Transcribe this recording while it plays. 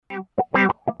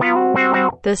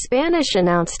The Spanish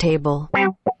Announce Table.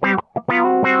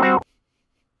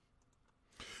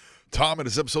 Tom, it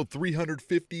is episode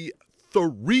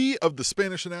 353 of the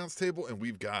Spanish Announce Table, and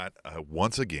we've got,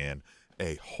 once again,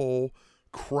 a whole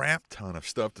crap ton of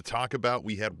stuff to talk about.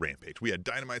 We had Rampage. We had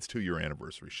Dynamite's 2-year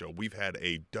anniversary show. We've had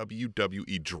a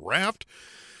WWE draft.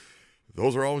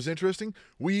 Those are always interesting.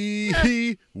 We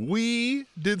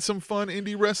did some fun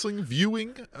indie wrestling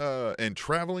viewing and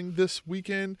traveling this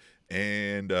weekend,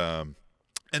 and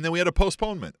then we had a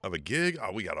postponement of a gig.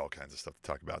 Oh, we got all kinds of stuff to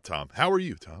talk about, Tom. How are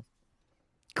you, Tom?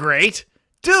 Great.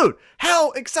 Dude,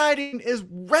 how exciting is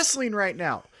wrestling right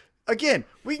now? Again,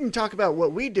 we can talk about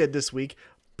what we did this week,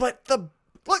 but look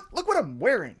what I'm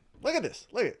wearing. Look at this.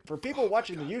 Look at it. For people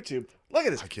watching the YouTube, look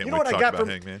at this. I can't you know wait what to I talk got about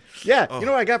for Hangman. Yeah, Oh. You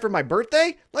know what I got for my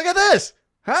birthday? Look at this.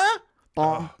 Huh?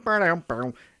 Boom.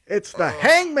 It's the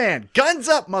Hangman. Guns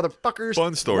up, motherfuckers.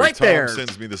 Fun story. Right Tom there.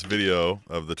 sends me this video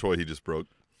of the toy he just broke.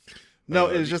 No,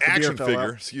 it was just the a beer action fell figure.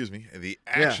 out. Excuse me, the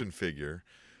action figure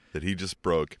that he just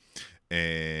broke,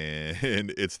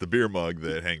 and it's the beer mug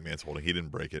that Hangman's holding. He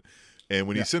didn't break it, and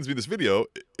when he sends me this video,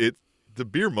 the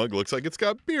beer mug looks like it's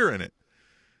got beer in it.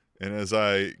 And as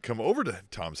I come over to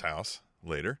Tom's house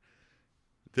later,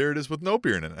 there it is with no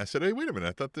beer in it. I said, "Hey, wait a minute!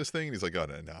 I thought this thing." And he's like, "Oh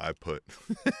no, I put."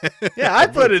 Yeah, I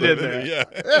put it in there. Yeah.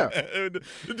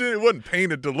 It wasn't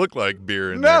painted to look like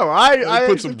beer. In No, there. I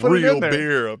put some put it real in there.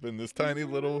 beer up in this tiny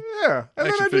little Yeah, and then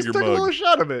action I just figure took mug. a little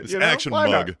shot of it. This You know? action Why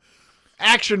not? mug.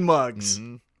 Action mugs.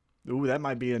 Mm-hmm. Ooh, that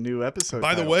might be a new episode.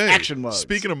 By the title. way, Action mugs.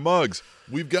 speaking of mugs,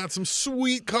 we've got some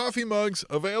sweet coffee mugs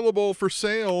available for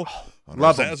sale on our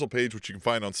love 'em. Zazzle page, which you can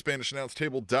find on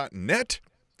SpanishAnnounceTable.net.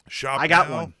 Shop I got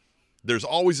now. one. There's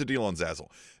always a deal on Zazzle.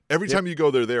 Every time you go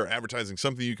there, they're advertising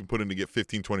something you can put in to get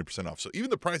 15-20% off. So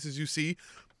even the prices you see,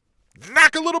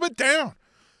 knock a little bit down.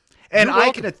 And You're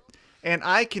welcome.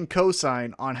 I can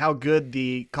co-sign on how good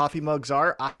the coffee mugs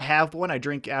are. I have one. I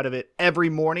drink out of it every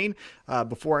morning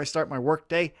before I start my work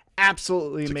day.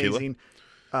 Absolutely Tequila? amazing.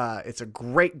 It's a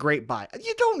great buy.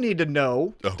 You don't need to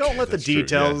know. Okay, Don't let the that's true, yeah.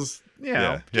 details. You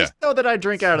know, Yeah, just know that I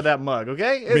drink out of that mug.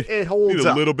 Okay, it holds Need a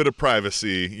up. little bit of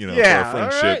privacy, for Yeah, our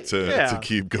friendship all right. to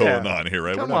keep going on here,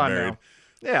 right? Come We're not on married.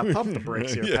 now. Yeah, pump the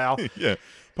brakes here, pal. Yeah.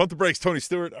 Pump the brakes, Tony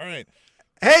Stewart. All right.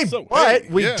 Hey, So, but hey,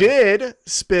 we yeah. did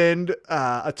spend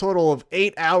a total of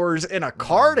 8 hours in a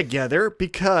car together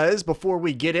because before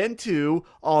we get into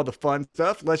all the fun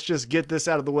stuff, let's just get this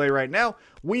out of the way right now.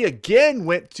 We again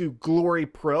went to Glory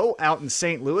Pro out in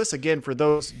St. Louis. Again, for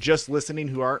those just listening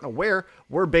who aren't aware,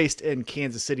 we're based in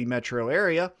Kansas City metro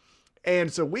area.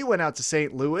 And so we went out to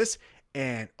St. Louis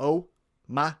and oh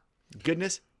my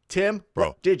goodness, Tim, Bro,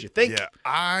 what did you think? Yeah,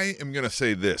 I am going to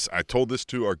say this. I told this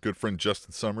to our good friend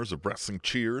Justin Summers of Wrestling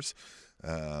Cheers.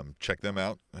 Check them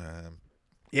out.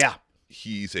 Yeah.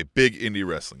 He's a big indie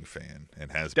wrestling fan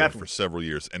and has been for several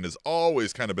years and has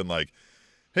always kind of been like,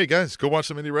 hey, guys, go watch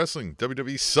some indie wrestling.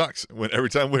 WWE sucks every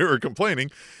time we were complaining.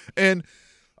 And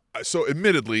so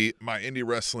admittedly, my indie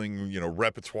wrestling,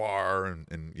 repertoire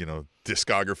and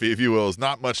discography, if you will, is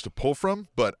not much to pull from.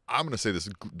 But I'm going to say this.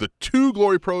 The 2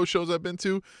 Glory Pro shows I've been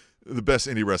to, the best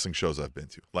indie wrestling shows I've been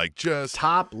to. Like just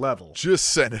Top level. Just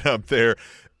setting it up there.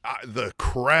 The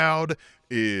crowd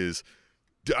is,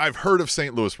 I've heard of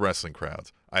St. Louis wrestling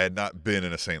crowds. I had not been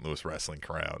in a St. Louis wrestling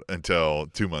crowd until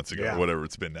 2 months ago, whatever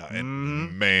it's been now.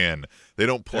 And man, they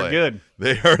don't play. They're good.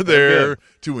 They are there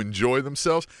to enjoy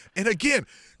themselves. And again,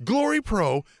 Glory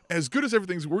Pro, as good as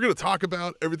everything, we're going to talk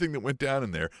about everything that went down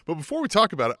in there. But before we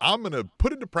talk about it, I'm going to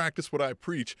put into practice what I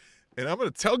preach, and I'm going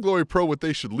to tell Glory Pro what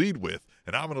they should lead with,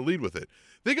 and I'm going to lead with it.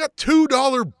 They got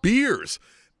 $2 beers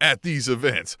at these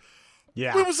events.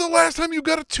 Yeah. When was the last time you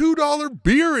got a $2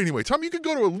 beer anyway? Tom, you could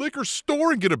go to a liquor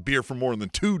store and get a beer for more than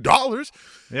 $2.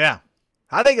 Yeah.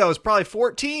 I think I was probably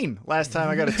 14 last time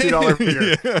I got a $2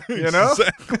 beer. You know?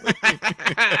 Exactly.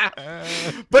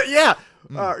 But yeah,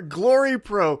 Glory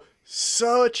Pro,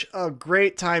 such a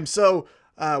great time. So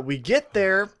we get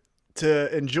there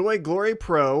to enjoy Glory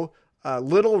Pro.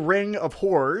 Little Ring of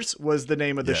Horrors was the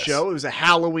name of the show. It was a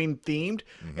Halloween themed,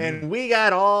 and we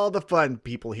got all the fun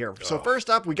people here. So first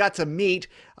up, we got to meet.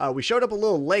 We showed up a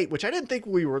little late, which I didn't think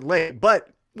we were late, but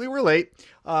we were late.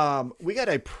 We got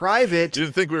a private.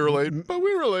 Didn't think we were late, but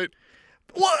we were late.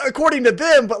 Well, according to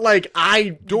them, but like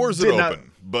Doors had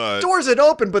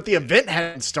open, but the event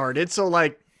hadn't started. So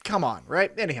like, come on,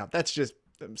 right? Anyhow, that's just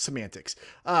semantics.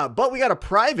 But we got a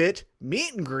private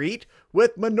meet and greet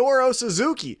with Minoru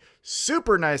Suzuki.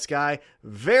 Super nice guy,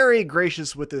 very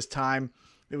gracious with his time.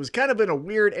 It was kind of in a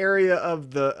weird area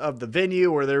of the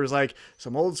venue where there was like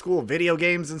some old school video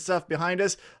games and stuff behind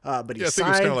us. But he I think signed.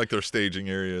 it was kind of like their staging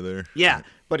area there. Yeah,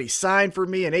 but he signed for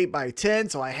me an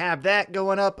 8x10, so I have that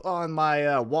going up on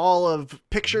my wall of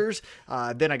pictures.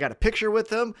 Then I got a picture with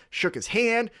him, shook his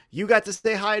hand. You got to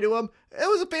say hi to him. It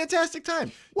was a fantastic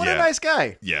time. What a nice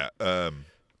guy. Yeah.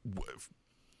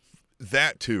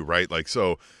 That too, right? Like,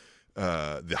 so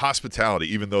the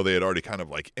hospitality, even though they had already kind of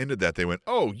like ended that, they went,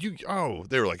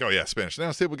 they were like, oh yeah, Spanish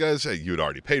Announce Table guys, hey, you had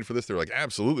already paid for this. They were like,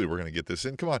 absolutely, we're going to get this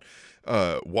in. Come on.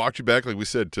 Walked you back, like we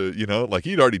said, to, like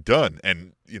he'd already done.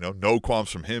 And, no qualms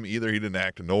from him either. He didn't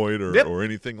act annoyed or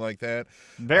anything like that.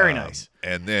 Very nice.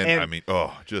 And then,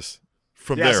 just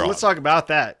from there so on. let's talk about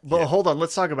that. Well, hold on.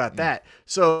 Let's talk about that.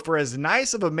 So for as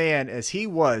nice of a man as he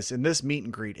was in this meet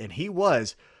and greet, and he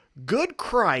was, good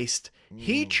Christ,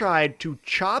 he tried to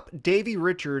chop Davey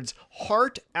Richards'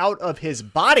 heart out of his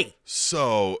body.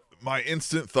 So my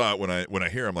instant thought when I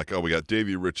hear him, like, oh, we got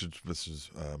Davey Richards versus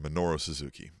Minoru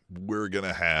Suzuki. We're going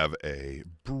to have a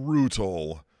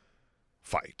brutal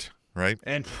fight, right?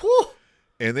 And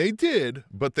they did,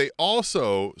 but they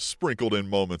also sprinkled in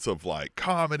moments of like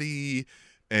comedy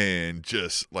and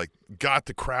just like got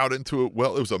the crowd into it.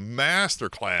 Well, it was a master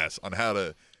class on how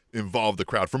to involve the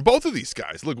crowd from both of these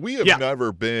guys. Look, we have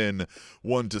never been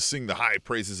one to sing the high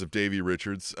praises of Davey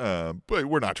Richards, but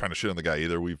we're not trying to shit on the guy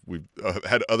either. We've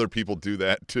had other people do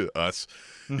that to us.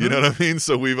 You know what I mean?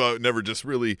 So we've never just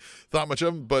really thought much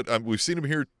of him, but we've seen him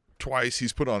here twice.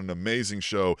 He's put on an amazing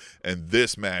show, and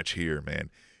this match here, man,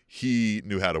 he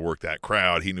knew how to work that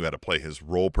crowd. He knew how to play his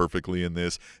role perfectly in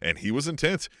this, and he was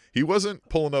intense. He wasn't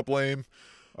pulling up lame.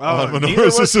 Neither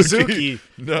was Suzuki.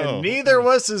 No. And neither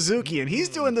was Suzuki. And he's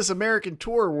doing this American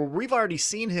tour where we've already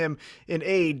seen him in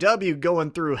AEW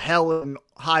going through hell and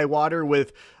high water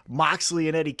with Moxley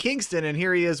and Eddie Kingston. And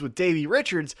here he is with Davey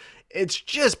Richards. It's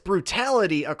just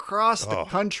brutality across the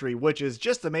country, which is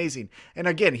just amazing. And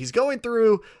again, he's going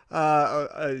through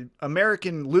a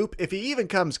American loop. If he even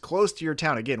comes close to your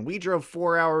town, again, we drove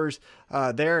 4 hours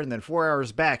there and then 4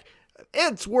 hours back.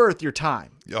 It's worth your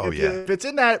time. If it's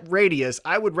in that radius,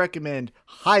 I would recommend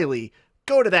highly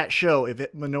go to that show if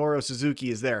Minoru Suzuki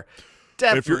is there.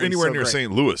 Definitely. If you're anywhere near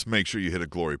St. Louis, make sure you hit a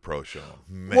Glory Pro show.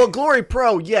 Man. Well, Glory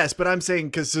Pro, yes, but I'm saying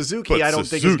because Suzuki, I don't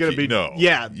think is going to be. No,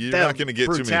 yeah, you're not going to get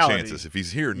too many chances if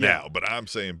he's here now. But I'm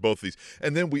saying both these,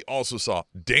 and then we also saw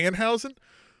Danhausen.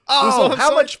 Oh,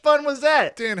 how much fun was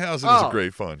that? Danhausen is a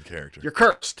great fun character. You're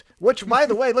cursed. Which, by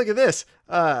the way, look at this.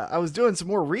 I was doing some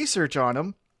more research on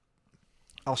him.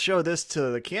 I'll show this to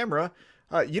the camera.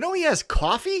 He has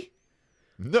coffee?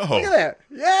 No. Look at that.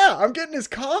 Yeah, I'm getting his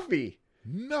coffee.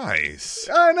 Nice.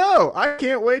 I know. I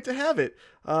can't wait to have it.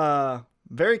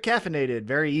 Very caffeinated,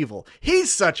 very evil.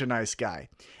 He's such a nice guy.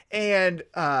 And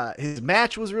his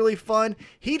match was really fun.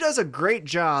 He does a great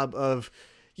job of,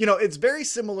 it's very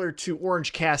similar to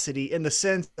Orange Cassidy in the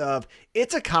sense of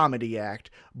it's a comedy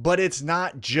act, but it's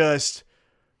not just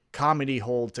comedy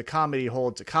hold to comedy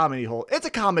hold to comedy hold. It's a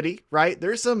comedy, right?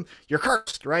 There's you're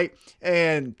cursed, right?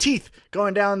 And teeth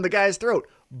going down the guy's throat.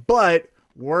 But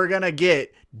we're going to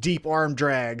get deep arm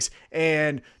drags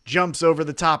and jumps over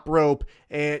the top rope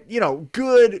and,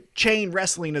 good chain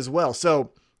wrestling as well.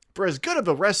 So for as good of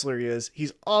a wrestler he is,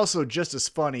 he's also just as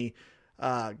funny.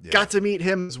 Got to meet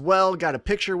him as well. Got a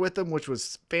picture with him, which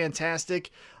was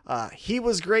fantastic. He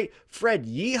was great. Fred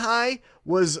Yehai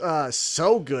was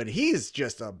so good. He's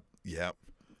just a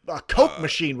Coke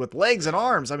machine with legs and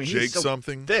arms. I mean, he's so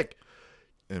thick.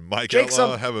 And Mike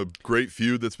Outlaw have a great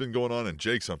feud that's been going on, and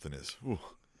Jake Something is.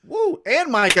 Woo!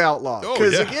 And Mike Outlaw.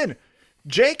 Because again,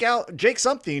 Jake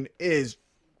Something is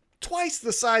twice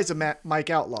the size of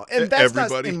Mike Outlaw. And that's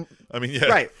everybody.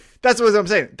 Right. That's what I'm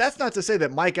saying. That's not to say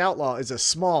that Mike Outlaw is a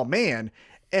small man.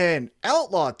 And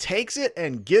Outlaw takes it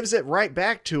and gives it right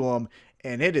back to him.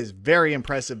 And it is very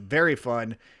impressive, very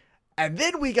fun. And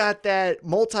then we got that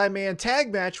multi-man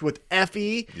tag match with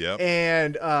Effie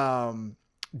and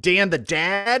Dan the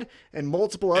Dad and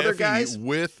multiple other guys.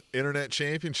 With Internet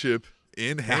Championship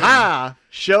in hand.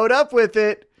 Showed up with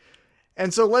it.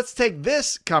 And so let's take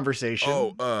this conversation.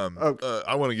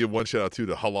 I want to give one shout out to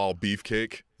Halal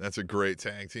Beefcake. That's a great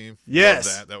tag team.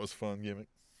 Yes. Love that was fun gimmick.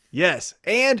 Yes.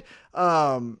 And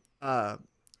what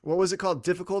was it called?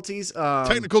 Difficulties?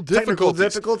 Technical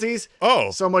difficulties.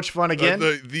 Oh. So much fun again.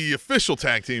 The official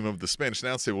tag team of the Spanish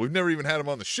Announce Table. We've never even had them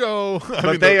on the show.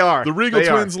 They are. The Regal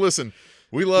Twins, listen,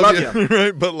 we love you.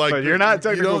 Right? But you're not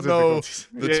technical you don't difficulties.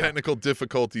 know the technical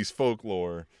difficulties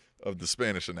folklore of the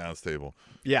Spanish Announce Table.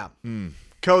 Yeah.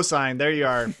 Cosign. There you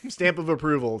are. Stamp of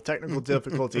approval. Technical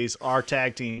difficulties. Our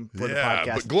tag team for the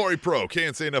podcast. But Glory Pro,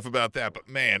 can't say enough about that. But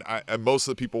man, I most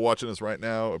of the people watching us right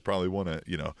now probably want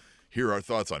to, hear our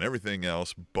thoughts on everything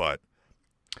else. But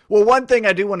well, one thing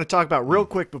I do want to talk about real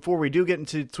quick before we do get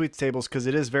into tweet tables, because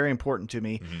it is very important to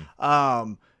me.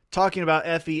 Talking about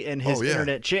Effie and his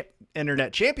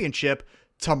internet championship.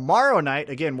 Tomorrow night,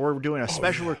 again, we're doing a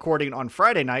special recording on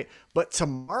Friday night, but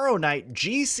tomorrow night,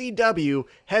 GCW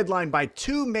headlined by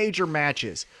 2 major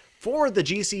matches for the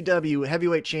GCW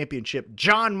Heavyweight Championship.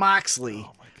 Jon Moxley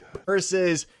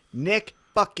versus Nick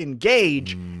fucking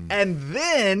Gage, and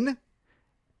then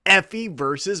Effie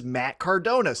versus Matt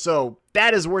Cardona. So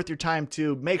that is worth your time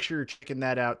to make sure you're checking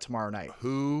that out tomorrow night.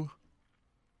 Who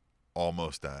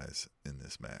almost dies in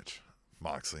this match?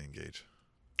 Moxley and Gage.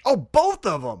 Oh, both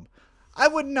of them. I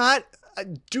would not,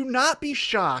 do not be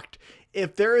shocked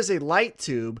if there is a light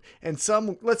tube and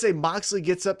let's say Moxley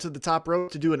gets up to the top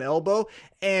rope to do an elbow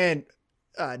and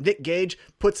Nick Gage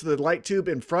puts the light tube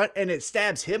in front and it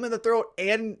stabs him in the throat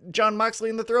and Jon Moxley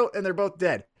in the throat and they're both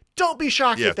dead. Don't be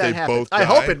shocked if that happens. I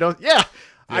hope it don't. Yeah.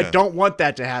 I don't want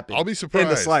that to happen. I'll be surprised. In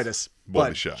the slightest. Won't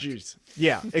be shocked. Geez.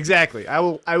 Yeah, exactly. I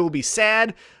will be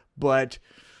sad, but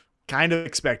kind of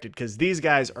expected because these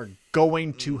guys are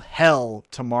going to hell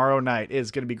tomorrow night.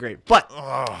 It's going to be great. But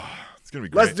it's going to be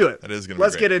great. Let's do it. That is going to be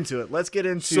Let's great. get into it. Let's get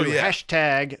into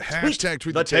hashtag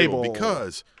tweet the table,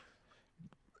 because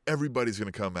everybody's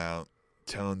going to come out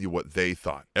telling you what they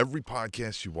thought. Every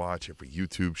podcast you watch, every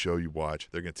YouTube show you watch,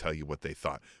 they're going to tell you what they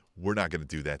thought. We're not going to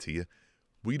do that to you.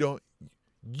 We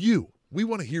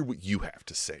want to hear what you have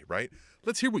to say, right?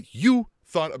 Let's hear what you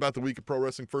thought about the week of pro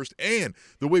wrestling first, and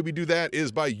the way we do that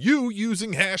is by you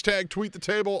using hashtag tweet the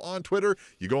table on Twitter.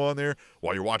 You go on there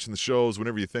while you're watching the shows,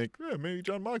 whenever you think maybe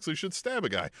Jon Moxley should stab a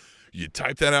guy, you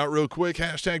type that out real quick,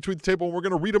 hashtag tweet the table, and we're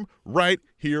going to read them right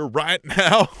here right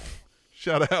now.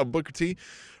 Shout out Booker T.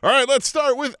 All right, let's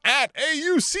start with at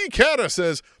AUC Kata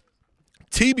says,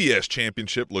 TBS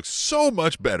Championship looks so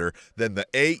much better than the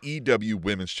AEW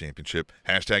Women's Championship.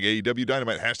 Hashtag AEW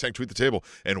Dynamite. Hashtag tweet the table.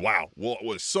 And wow, well, it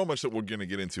was so much that we're going to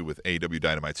get into with AEW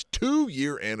Dynamite's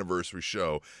 2-year anniversary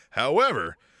show.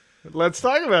 However, let's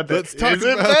talk about this.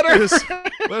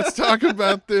 Let's talk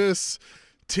about this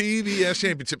TBS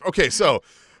Championship. Okay, so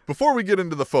before we get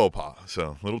into the faux pas,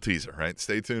 so little teaser, right?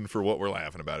 Stay tuned for what we're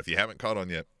laughing about if you haven't caught on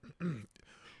yet.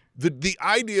 The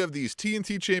idea of these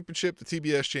TNT Championship, the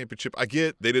TBS Championship, I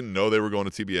get they didn't know they were going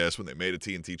to TBS when they made a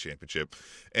TNT Championship.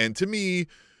 And to me,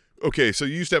 okay, so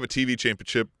you used to have a TV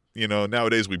Championship.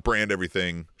 Nowadays we brand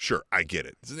everything. Sure, I get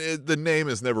it. The name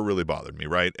has never really bothered me,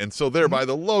 right? And so thereby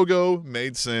the logo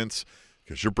made sense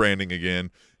because you're branding again.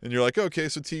 And you're like, okay,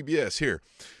 so TBS here.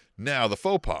 Now the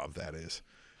faux pas of that is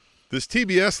this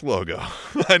TBS logo,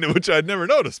 which I'd never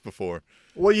noticed before.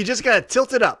 Well, you just got to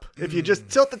tilt it up. If you just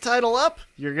tilt the title up,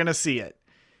 you're going to see it.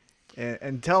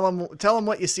 And tell them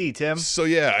what you see, Tim. So,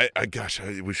 yeah,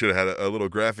 we should have had a little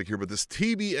graphic here, but this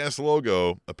TBS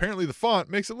logo, apparently the font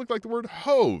makes it look like the word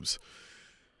hose.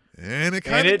 And it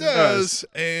kind of does.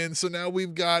 And so now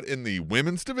we've got in the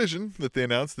women's division that they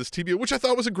announced this TBS, which I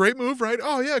thought was a great move, right?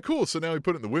 Oh, yeah, cool. So now we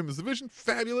put it in the women's division.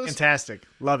 Fabulous. Fantastic.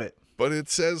 Love it. But it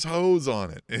says hose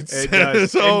on it. It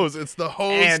says hose. It's the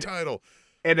hose title.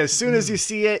 And as soon as you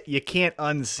see it, you can't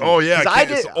unsee it. Oh, yeah.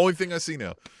 It's the only thing I see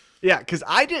now. Yeah, because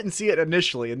I didn't see it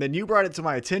initially, and then you brought it to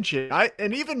my attention.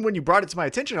 And even when you brought it to my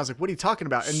attention, I was like, what are you talking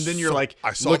about? And then you're like,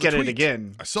 look at it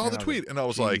again. I saw the tweet, and I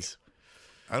was like,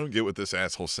 I don't get what this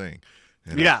asshole's saying.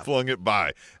 And I flung it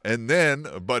by. And then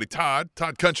buddy Todd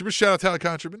Countryman, shout out to Todd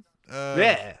Countryman,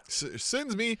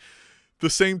 sends me the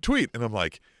same tweet. And I'm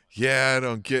like, yeah, I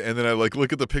don't get. And then I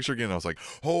look at the picture again, and I was like,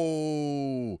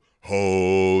 oh,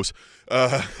 hose.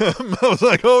 I was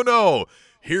like, oh no,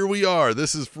 here we are.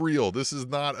 This is real. This is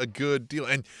not a good deal.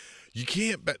 And you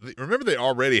can't remember they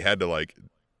already had to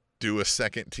do a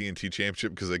second TNT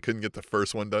championship because they couldn't get the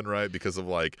first one done right because of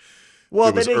it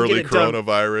was early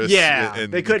coronavirus. Yeah,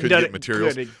 and they couldn't get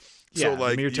materials.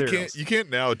 Materials. You can't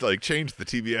now change the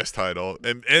TBS title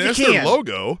and that's their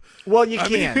logo. Well, you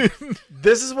can.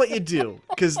 This is what you do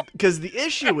because the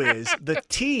issue is the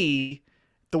T,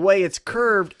 the way it's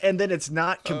curved, and then it's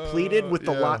not completed with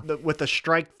with the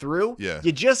strike through. Yeah.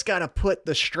 You just got to put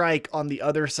the strike on the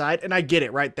other side, and I get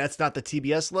it, right? That's not the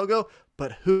TBS logo,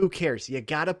 but who cares? You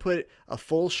got to put a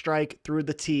full strike through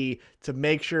the T to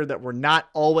make sure that we're not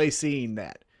always seeing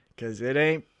that because it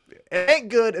ain't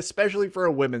good, especially for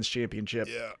a women's championship.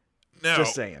 Yeah. Now,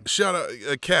 just saying. Shout out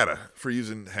Kata for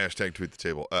using hashtag tweet the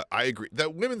table. I agree.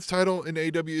 That women's title in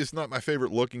AEW is not my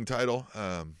favorite looking title.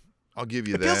 I'll give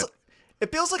you that.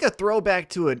 It feels like a throwback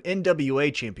to an NWA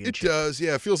It championship. does,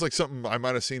 yeah. It feels like something I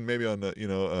might have seen maybe on the,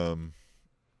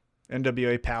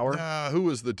 NWA Power. who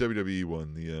was the WWE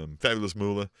one? The Fabulous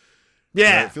Moolah.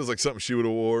 Yeah. It feels like something she would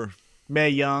have wore. Mae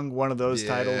Young, one of those Yeah.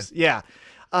 titles. Yeah.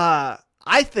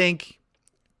 I think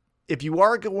if you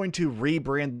are going to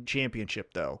rebrand the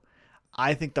championship, though,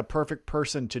 I think the perfect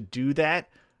person to do that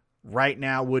right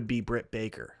now would be Britt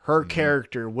Baker. Her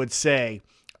character would say,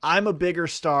 I'm a bigger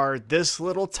star. This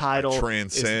little title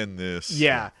Transcend this.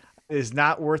 is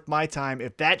not worth my time.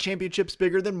 If that championship's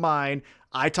bigger than mine,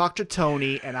 I talked to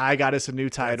Tony and I got us a new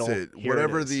title. That's it. Here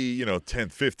Whatever it is. the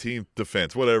 10th, 15th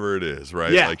defense, whatever it is,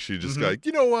 right? Yeah. Like she just got,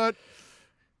 you know what?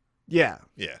 Yeah.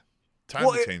 Yeah. Time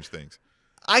to change things.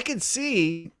 I could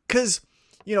see, because,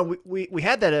 we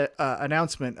had that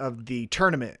announcement of the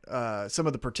tournament, some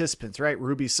of the participants, right?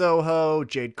 Ruby Soho,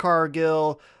 Jade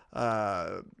Cargill,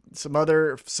 some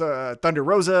other Thunder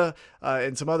Rosa,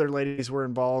 and some other ladies were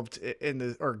involved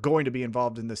going to be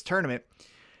involved in this tournament.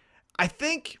 I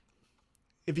think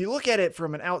if you look at it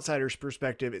from an outsider's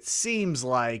perspective, it seems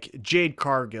like Jade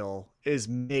Cargill is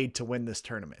made to win this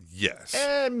tournament. Yes.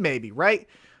 Maybe, right?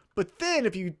 But then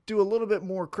if you do a little bit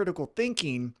more critical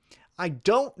thinking, I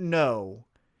don't know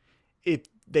if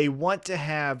they want to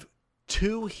have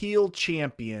two heel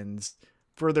champions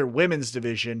for their women's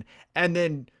division. And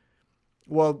then,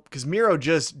 because Miro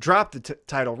just dropped the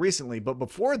title recently, but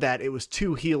before that, it was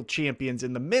two heel champions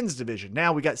in the men's division.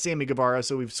 Now we got Sammy Guevara,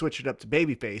 so we've switched it up to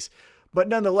babyface. But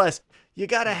nonetheless, you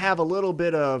got to have a little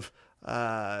bit of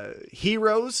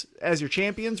heroes as your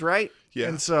champions, right? Yeah.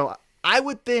 And so I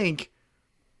would think,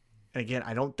 and again,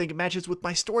 I don't think it matches with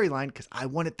my storyline because I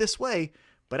want it this way,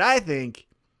 but I think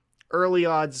early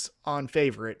odds on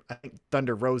favorite, I think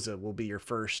Thunder Rosa will be your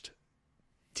first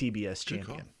TBS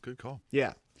champion. Good call.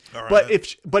 Yeah. All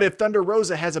right. But if Thunder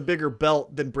Rosa has a bigger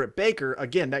belt than Britt Baker,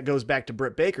 again, that goes back to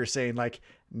Britt Baker saying like,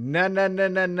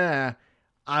 nah,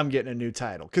 I'm getting a new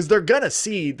title. Because they're going to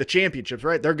see the championships,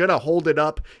 right? They're going to hold it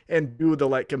up and do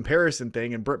the comparison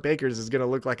thing. And Britt Baker's is going to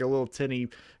look like a little tinny,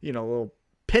 little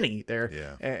penny there.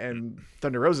 Yeah. And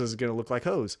Thunder Rosa is going to look like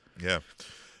hose. Yeah.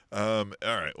 All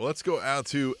right. Well, let's go out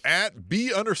to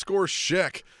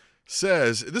 @B_Sheck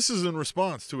says, this is in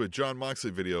response to a John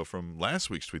Moxley video from last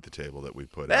week's Tweet the Table that we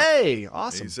put out. Hey,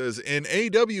 awesome. He says, in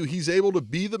AEW, he's able to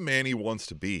be the man he wants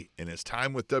to be. In his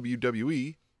time with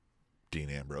WWE, Dean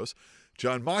Ambrose,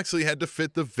 John Moxley had to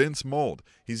fit the Vince mold.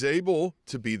 He's able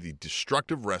to be the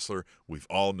destructive wrestler we've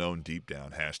all known deep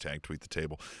down. # Tweet the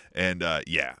Table. And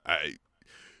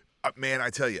man, I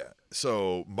tell you,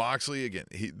 so Moxley, again,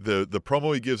 the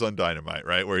promo he gives on Dynamite,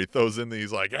 right, where he throws in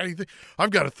he's like, I've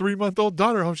got a 3-month-old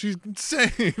daughter home. She's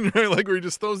insane, right? Like where he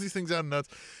just throws these things out of nuts.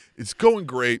 It's going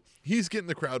great. He's getting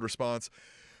the crowd response.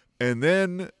 And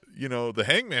then, the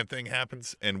Hangman thing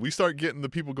happens, and we start getting the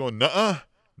people going, nuh-uh.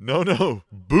 No,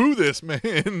 boo this,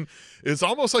 man. It's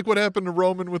almost like what happened to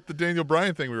Roman with the Daniel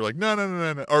Bryan thing. We were like, no.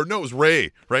 Or no, it was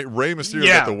Rey, right? Rey Mysterio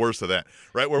got the worst of that,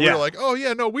 right? Where we were like, oh,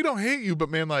 yeah, no, we don't hate you,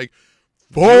 but, man, like,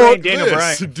 fuck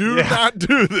this. Do not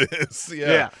do this.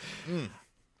 Yeah. Mm.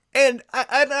 And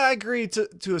I agree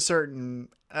to a certain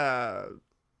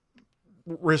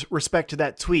respect to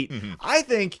that tweet. Mm-hmm.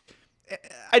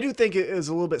 I do think it is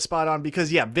a little bit spot on because,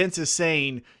 Vince is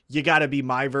saying you got to be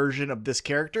my version of this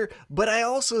character. But I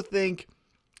also think,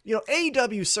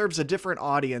 AEW serves a different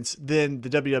audience than the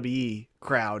WWE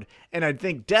crowd. And I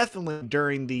think definitely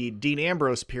during the Dean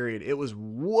Ambrose period, it was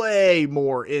way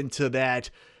more into that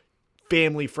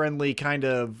family-friendly kind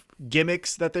of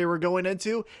gimmicks that they were going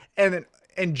into. And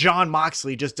John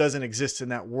Moxley just doesn't exist in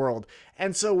that world.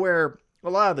 And so where a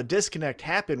lot of the disconnect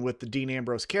happened with the Dean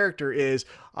Ambrose character is,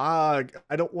 I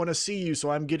don't want to see you,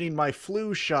 so I'm getting my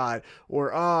flu shot,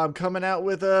 or I'm coming out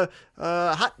with a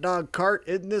hot dog cart.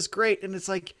 Isn't this great? And it's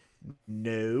like,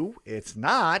 no, it's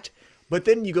not. But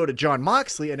then you go to John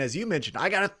Moxley, and as you mentioned, I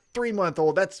got a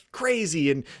 3-month-old. That's crazy.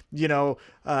 And,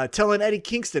 telling Eddie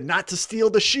Kingston not to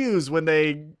steal the shoes when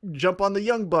they jump on the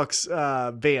Young Bucks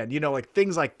van, like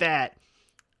things like that.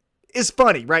 Is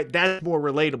funny, right? That's more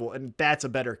relatable, and that's a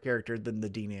better character than the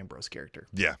Dean Ambrose character.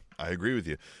 Yeah, I agree with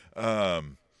you.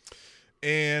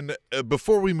 And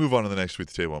before we move on to the next Tweet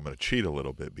the Table, I'm going to cheat a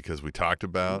little bit because we talked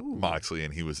about Moxley,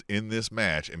 and he was in this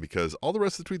match, and because all the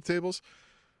rest of the Tweet the Tables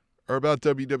are about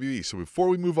WWE. So before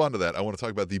we move on to that, I want to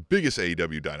talk about the biggest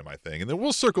AEW Dynamite thing, and then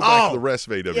we'll circle back to the rest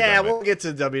of AEW Dynamite. Yeah, we'll get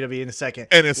to WWE in a second.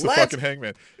 And it's the fucking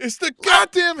Hangman. It's the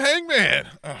goddamn Hangman!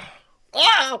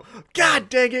 Oh, God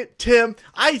dang it, Tim.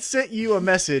 I sent you a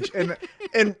message,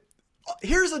 and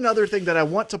here's another thing that I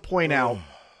want to point out,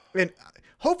 and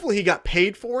hopefully he got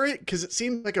paid for it, because it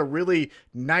seemed like a really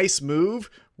nice move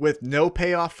with no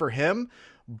payoff for him,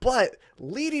 But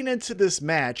leading into this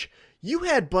match, you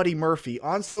had Buddy Murphy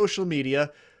on social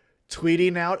media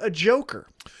tweeting out a Joker.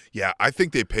 Yeah, I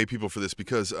think they pay people for this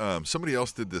because somebody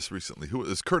else did this recently. Who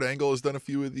is Kurt Angle has done a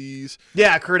few of these.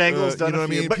 Yeah, Kurt Angle's done a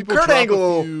few. I mean? But people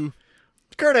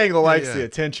Kurt Angle likes the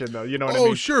attention, though. You know what I mean?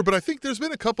 Oh, sure. But I think there's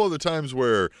been a couple other times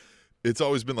where it's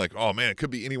always been like, oh, man, it could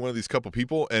be any one of these couple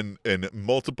people. And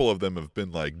multiple of them have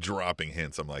been like dropping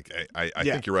hints. I'm like, I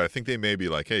think you're right. I think they may be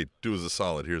like, hey, do us a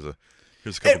solid. Here's a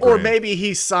couple Or grand. maybe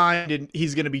he's signed and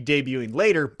he's going to be debuting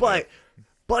later. But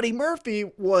Buddy Murphy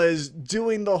was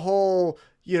doing the whole,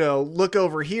 look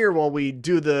over here while we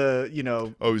do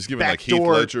the, Oh, he's giving like Heath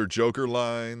Ledger Joker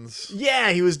lines.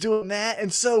 Yeah, he was doing that.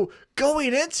 And so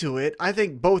going into it, I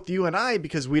think both you and I,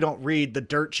 because we don't read the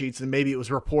dirt sheets and maybe it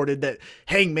was reported that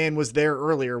Hangman was there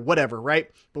earlier, whatever, right?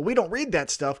 But we don't read that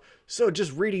stuff. So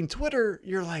just reading Twitter,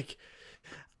 you're like,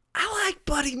 I like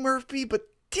Buddy Murphy, but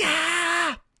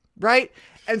yeah, right?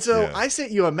 And so I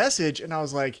sent you a message and I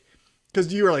was like,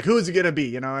 because you were like, who is it going to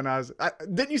be? And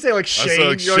didn't you say like Shane?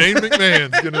 I said Shane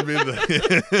McMahon's going to be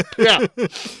the... Yeah.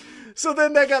 So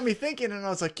then that got me thinking and I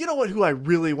was like, you know what, who I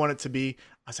really want it to be?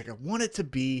 I was like, I want it to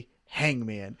be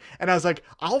Hangman. And I was like,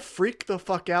 I'll freak the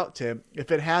fuck out, Tim,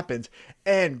 if it happens.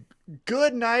 And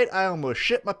good night. I almost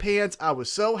shit my pants. I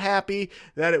was so happy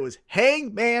that it was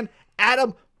Hangman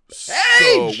Adam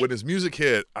Page. So when his music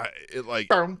hit,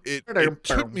 it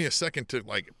took me a second to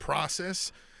like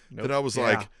process that I was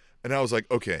like, and I was like,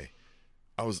 okay,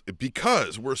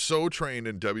 because we're so trained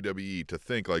in WWE to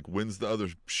think like, when's the other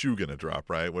shoe gonna drop,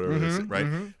 right? Whatever it is, right?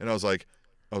 And I was like,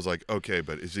 okay,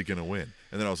 but is he gonna win?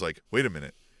 And then I was like, wait a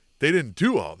minute, they didn't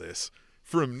do all this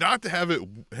for him not have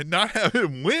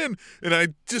him win. And I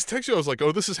just texted you, I was like,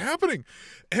 oh, this is happening.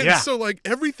 And so like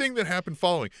everything that happened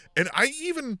following, and I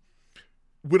even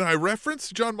when I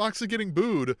referenced Jon Moxley getting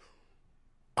booed,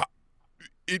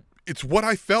 it's what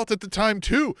I felt at the time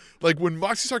too. Like when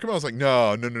Moxley talked about it, I was like,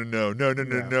 no,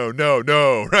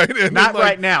 right? And not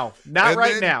right now.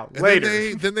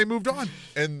 Later. Then they moved on.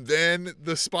 And then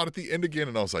the spot at the end again,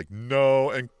 and I was like, no.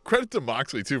 And credit to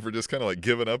Moxley too for just kind of like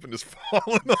giving up and just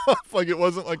falling off. Like it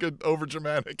wasn't like an over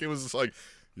dramatic. It was just like,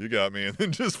 you got me, and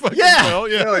then just fucking fell.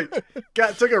 Yeah.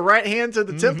 Took a right hand to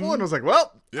the temple and was like,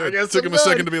 well, I guess it took him a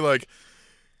second to be like,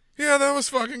 yeah, that was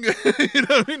fucking good. You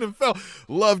know what I mean? It felt,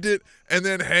 loved it. And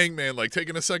then Hangman, like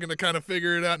taking a second to kind of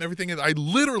figure it out and everything. And I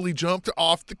literally jumped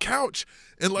off the couch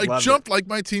and like jumped like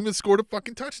my team had scored a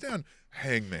fucking touchdown.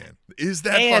 Hangman is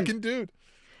that fucking dude.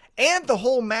 And the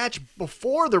whole match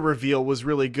before the reveal was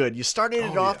really good. You started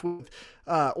it off with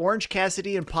Orange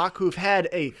Cassidy and Pac, who've had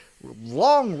a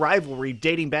long rivalry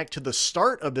dating back to the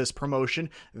start of this promotion.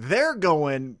 They're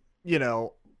going,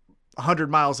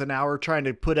 100 miles an hour trying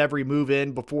to put every move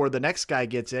in before the next guy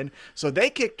gets in. So they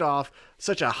kicked off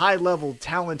such a high-level,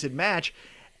 talented match.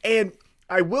 And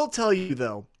I will tell you,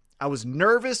 though, I was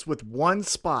nervous with one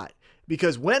spot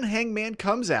because when Hangman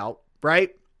comes out,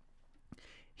 right,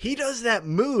 he does that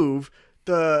move,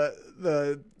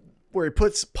 the where he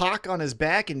puts Pac on his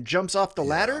back and jumps off the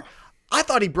ladder. I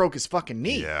thought he broke his fucking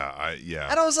knee. Yeah.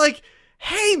 And I was like,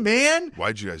 hey, man.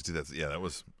 Why'd you guys do that? Yeah, that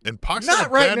was... And Pac's not a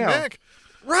right bad now. neck.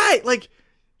 Right. Like,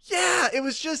 yeah, it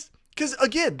was just... Because,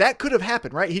 again, that could have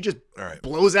happened, right? He just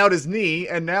blows out his knee,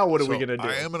 and now what are we going to do?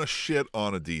 I am going to shit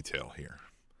on a detail here.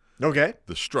 Okay.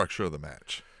 The structure of the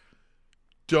match.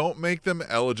 Don't make them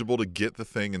eligible to get the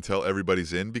thing until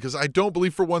everybody's in, because I don't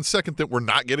believe for 1 second that we're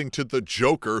not getting to the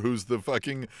Joker, who's the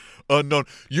fucking unknown.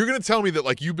 You're going to tell me that,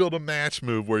 like, you build a match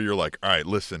move where you're like, all right,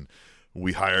 listen,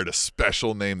 we hired a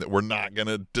special name that we're not going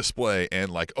to display,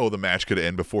 and like, oh, the match could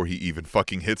end before he even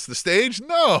fucking hits the stage?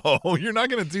 No, you're not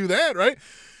going to do that, right?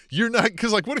 You're not,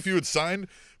 because like, what if you had signed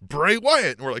Bray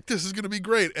Wyatt and we're like, this is going to be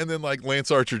great, and then like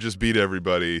Lance Archer just beat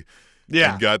everybody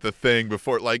and got the thing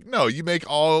before? Like, no, you make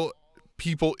all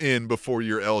people in before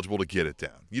you're eligible to get it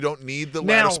down. You don't need the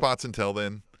ladder spots until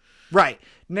then. Right.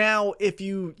 Now, if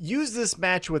you use this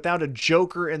match without a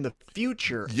Joker in the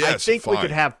future, I think we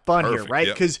could have fun here, right?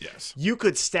 Because you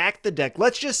could stack the deck.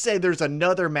 Let's just say there's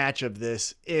another match of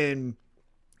this in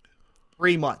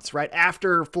 3 months, right?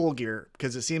 After Full Gear,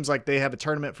 because it seems like they have a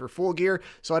tournament for Full Gear.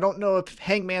 So I don't know if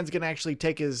Hangman's going to actually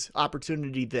take his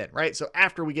opportunity then, right? So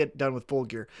after we get done with Full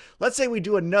Gear, let's say we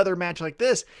do another match like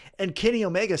this and Kenny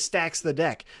Omega stacks the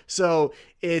deck. So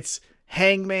it's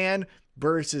Hangman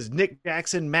versus Nick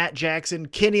Jackson, Matt Jackson,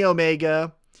 Kenny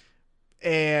Omega,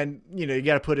 and, you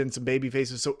got to put in some baby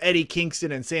faces. So Eddie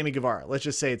Kingston and Sammy Guevara. Let's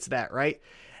just say it's that, right?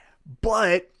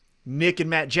 But Nick and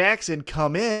Matt Jackson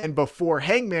come in before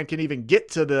Hangman can even get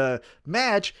to the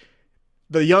match.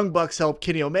 the Young Bucks help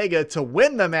Kenny Omega to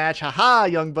win the match. Haha,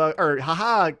 Young Buck, or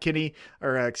haha, Kenny,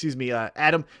 or excuse me,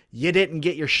 Adam, you didn't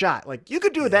get your shot. Like, you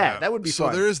could do that. That would be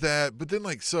fun. So there is that, but then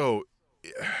like, so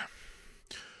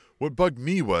what bugged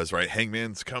me was, right,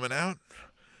 Hangman's coming out.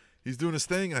 He's doing his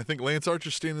thing, and I think Lance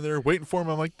Archer's standing there waiting for him.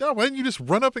 I'm like, no, why didn't you just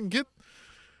run up and get,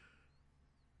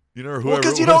 or whoever? Well,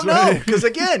 because you don't know. Because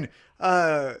again,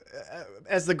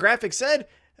 as the graphic said,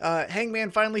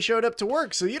 Hangman finally showed up to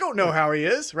work, so you don't know how he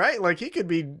is, right? Like, he could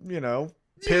be,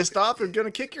 pissed off and gonna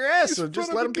kick your ass, so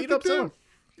just let him beat up someone.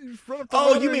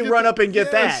 Oh, you mean run up and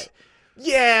get that?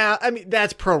 Yeah, I mean,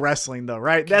 that's pro wrestling, though,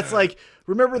 right? That's like,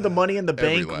 remember the Money in the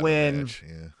Bank when...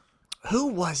 Who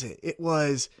was it? It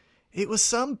was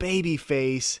some baby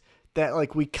face that,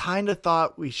 like, we kind of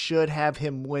thought we should have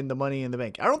him win the Money in the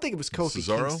Bank. I don't think it was Kofi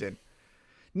Kingston.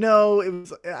 No,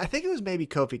 I think it was maybe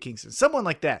Kofi Kingston, someone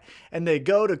like that. And they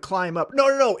go to climb up.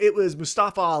 No, it was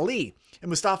Mustafa Ali. And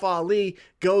Mustafa Ali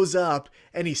goes up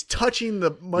and he's touching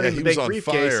the Money in the Bank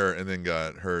briefcase. He was on fire and then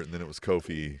got hurt, and then it was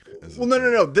Kofi. Well,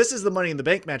 no. This is the Money in the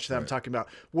Bank match that I'm talking about,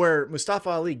 where Mustafa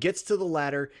Ali gets to the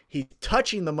ladder. He's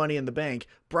touching the Money in the Bank.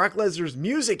 Brock Lesnar's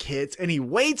music hits and he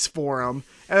waits for him.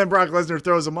 And then Brock Lesnar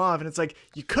throws him off. And it's like,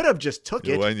 you could have just took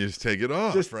it. Why didn't you just take it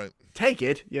off? Just take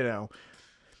it,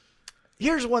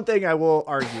 Here's one thing I will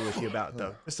argue with you about,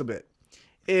 though, just a bit,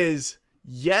 is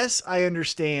yes, I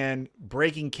understand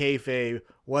breaking kayfabe.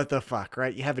 What the fuck,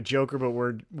 right? You have a Joker, but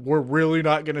we're really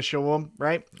not going to show him,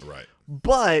 right? Right.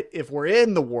 But if we're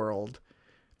in the world,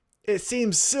 it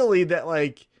seems silly that,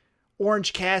 like,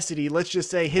 Orange Cassidy, let's just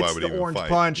say, hits the orange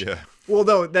punch. Yeah. Well,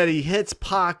 no, that he hits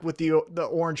Pac with the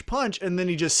orange punch, and then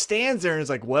he just stands there and is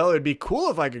like, well, it'd be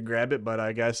cool if I could grab it, but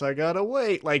I guess I gotta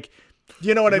wait. Like,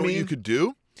 you know what I mean? What you could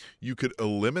do? You could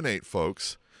eliminate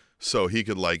folks so he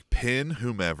could, like, pin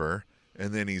whomever,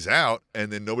 and then he's out,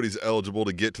 and then nobody's eligible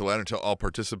to get to the ladder until all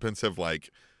participants have,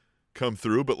 like, come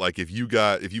through. But, like, if you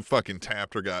fucking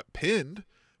tapped or got pinned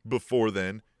before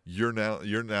then, you're now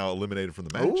eliminated from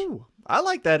the match. Ooh, I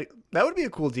like that. That would be a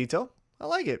cool detail. I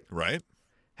like it. Right?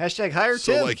 Hashtag hire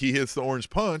Tim. So, like, he hits the orange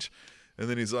punch, and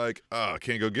then he's like, oh, I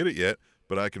can't go get it yet,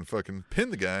 but I can fucking pin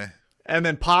the guy. And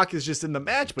then Pac is just in the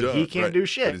match, but he can't do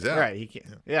shit. But he's out. Right, he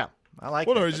can't. Yeah, I like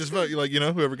well, that. No, he's just like,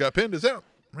 whoever got pinned is out,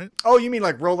 right? Oh, you mean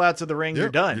like roll out to the ring, you're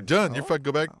done. You're done. You fucking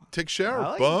go back, take a shower,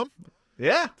 like bum.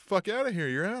 Yeah. Fuck out of here.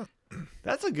 You're out.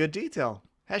 That's a good detail.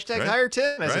 Hashtag hire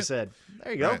Tim, as I said.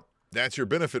 There you go. Right. That's your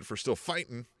benefit for still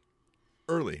fighting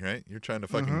early, right? You're trying to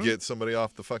fucking get somebody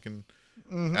off the fucking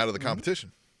out of the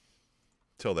competition.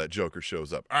 Till that Joker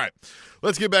shows up. All right,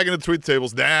 let's get back into the tweet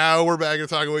tables. Now we're back to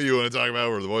talking what you want to talk about.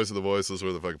 We're the voice of the voiceless.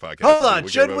 We're the fucking podcast. Hold on,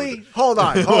 should we? Hold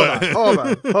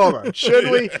on.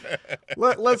 Should we?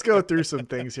 Let's go through some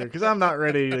things here because I'm not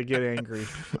ready to get angry.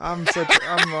 I'm on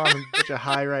such a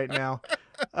high right now.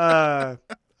 I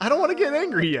don't want to get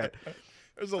angry yet.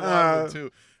 There's a lot of them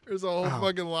too. There's a whole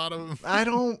fucking lot of them. I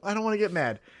don't want to get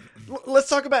mad. Let's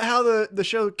talk about how the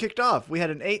show kicked off. We had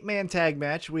an 8-man tag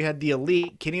match. We had the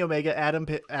Elite, Kenny Omega,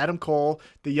 Adam Cole,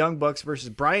 the Young Bucks versus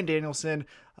Bryan Danielson,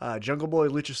 Jungle Boy,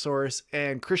 Luchasaurus,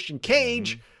 and Christian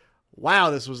Cage. Wow,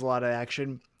 this was a lot of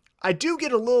action. I do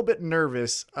get a little bit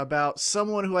nervous about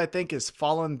someone who I think has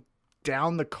fallen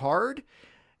down the card,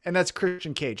 and that's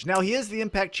Christian Cage. Now, he is the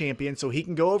Impact champion, so he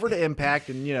can go over to Impact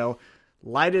and,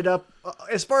 light it up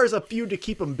as far as a feud to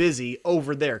keep him busy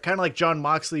over there. Kind of like Jon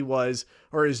Moxley was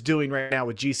or is doing right now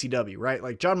with GCW, right?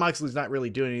 Like, Jon Moxley's not really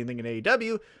doing anything in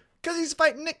AEW because he's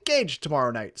fighting Nick Gage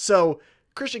tomorrow night. So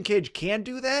Christian Cage can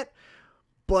do that,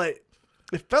 but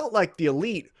it felt like the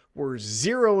Elite were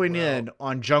zeroing in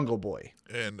on Jungle Boy.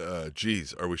 And,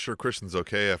 geez, are we sure Christian's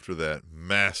okay after that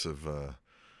massive,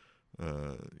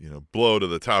 blow to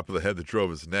the top of the head that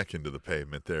drove his neck into the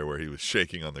pavement there where he was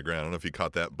shaking on the ground? I don't know if you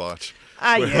caught that botch.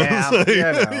 Yeah.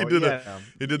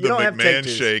 He did the McMahon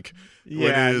shake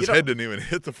when his head didn't even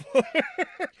hit the floor.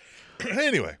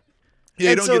 Anyway.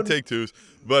 Yeah, you don't get take twos.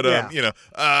 But,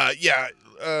 I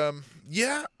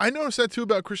noticed that too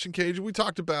about Christian Cage. We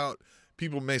talked about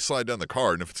people may slide down the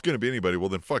card, and if it's going to be anybody, well,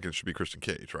 then fuck it should be Christian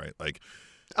Cage, right? Like,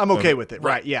 I'm okay with it,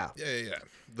 right? Yeah. Yeah.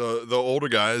 The older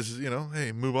guys,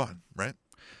 hey, move on, right?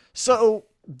 So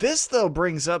this, though,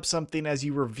 brings up something as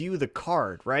you review the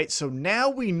card, right? So now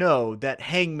we know that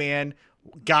Hangman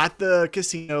got the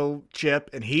casino chip,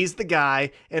 and he's the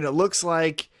guy, and it looks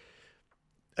like,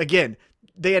 again,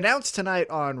 they announced tonight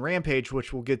on Rampage,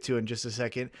 which we'll get to in just a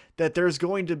second, that there's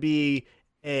going to be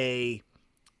a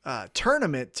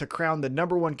tournament to crown the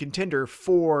number one contender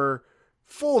for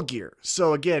Full Gear.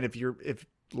 So again, if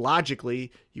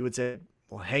logically you would say,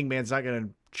 well, Hangman's not going to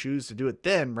choose to do it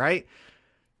then, right?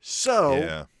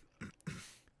 So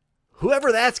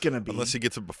whoever that's going to be, unless he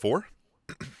gets it before.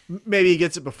 maybe he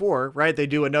gets it before, right? They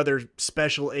do another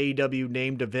special AEW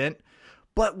named event.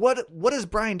 But what does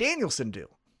Bryan Danielson do?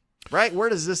 Right? Where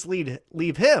does this leave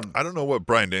him? I don't know what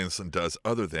Bryan Danielson does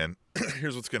other than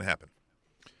here's what's going to happen.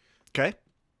 Okay.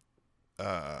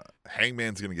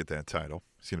 Hangman's going to get that title.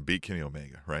 He's going to beat Kenny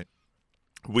Omega, right?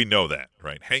 We know that,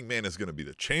 right? Hangman is going to be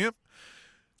the champ.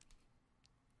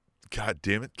 God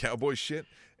damn it, cowboy shit.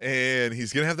 And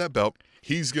he's going to have that belt.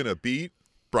 He's going to beat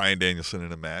Bryan Danielson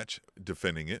in a match,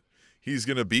 defending it. He's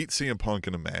going to beat CM Punk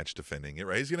in a match, defending it,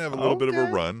 right? He's going to have a little bit of a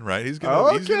run, right? He's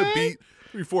going to beat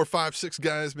 3, 4, 5, 6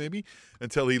 guys maybe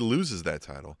until he loses that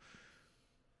title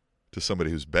to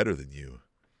somebody who's better than you,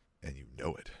 and you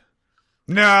know it.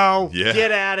 No. Yeah.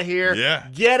 Get out of here. Yeah.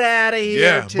 Get out of here,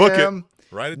 yeah. Tim. Book it.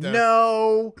 Write it down.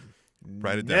 No.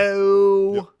 Write it down.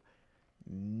 No. Yep.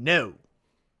 No.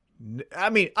 I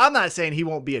mean, I'm not saying he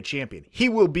won't be a champion. He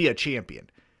will be a champion.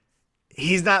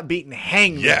 He's not beating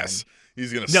Hangman. Yes.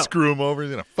 He's going to screw him over.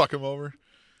 He's going to fuck him over.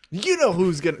 You know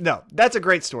who's going to... No, that's a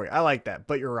great story. I like that,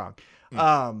 but you're wrong.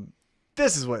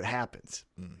 This is what happens.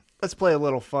 Let's play a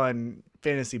little fun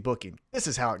fantasy booking. This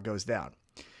is how it goes down.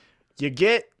 You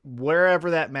get wherever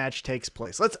that match takes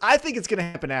place. I think it's going to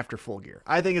happen after Full Gear.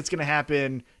 I think it's going to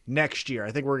happen next year.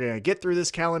 I think we're going to get through this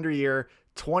calendar year,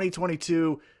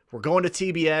 2022. We're going to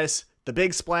TBS. The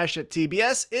big splash at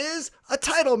TBS is a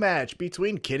title match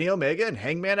between Kenny Omega and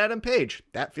Hangman Adam Page.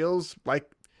 That feels like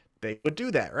they would do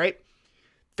that, right?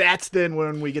 That's then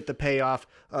when we get the payoff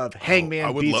of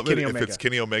Hangman beats Kenny Omega. If it's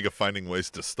Kenny Omega finding ways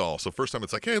to stall. So first time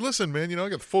it's like, hey, listen, man, I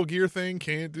got the Full Gear thing,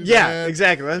 can't do that. Yeah,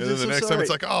 exactly. And then the next time it's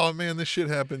like, oh, man, this shit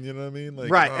happened, you know what I mean? Like,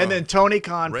 right, oh, and then Tony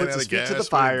Khan puts his feet to the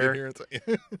fire.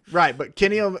 Right, but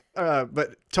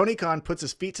Tony Khan puts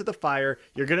his feet to the fire.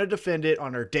 You're going to defend it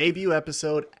on our debut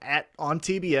episode on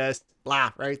TBS.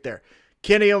 Blah, right there.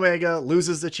 Kenny Omega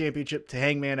loses the championship to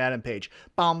Hangman Adam Page.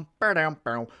 Bum, ba-dum,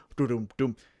 boom, doom,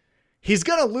 doom. He's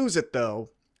going to lose it, though,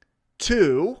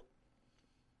 to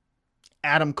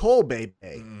Adam Cole, baby,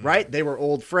 right? They were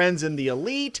old friends in the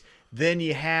Elite. Then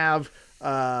you have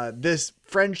this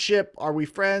friendship. Are we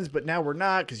friends? But now we're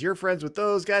not because you're friends with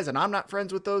those guys and I'm not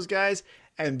friends with those guys.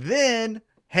 And then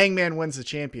Hangman wins the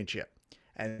championship.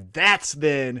 And that's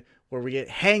then where we get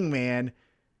Hangman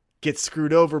gets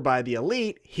screwed over by the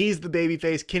Elite. He's the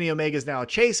babyface. Kenny Omega's now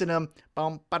chasing him.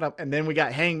 And then we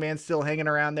got Hangman still hanging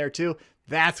around there, too.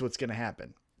 That's what's going to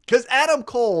happen. Because Adam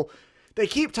Cole, they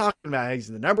keep talking about he's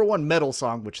the #1 metal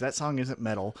song, which that song isn't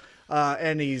metal.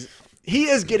 And he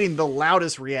is getting the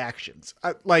loudest reactions.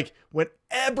 Like when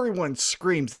everyone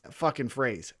screams that fucking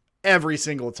phrase every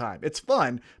single time. It's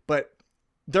fun, but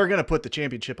they're going to put the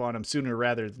championship on him sooner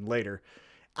rather than later.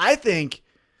 I think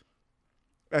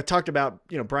I talked about,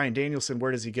 Bryan Danielson,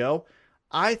 where does he go?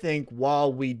 I think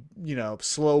while we,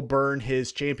 slow burn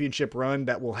his championship run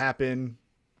that will happen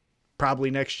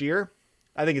probably next year,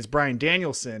 I think it's Bryan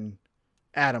Danielson,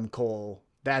 Adam Cole.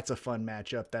 That's a fun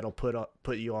matchup that'll put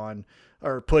it on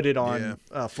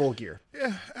Full Gear.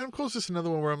 Yeah, Adam Cole's just another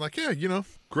one where I'm like, yeah,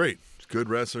 great. He's a good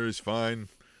wrestler, he's fine.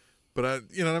 But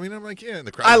you know what I mean? I'm like, yeah, in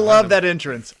the crowd. I love that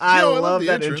entrance. I love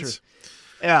that entrance.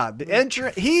 Yeah, the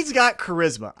entrance. He's got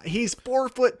charisma. He's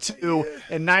 4'2"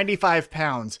 and 95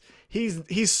 pounds.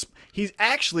 He's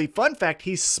actually, fun fact,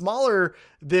 he's smaller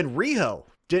than Riho.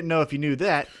 Didn't know if you knew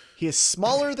that. He is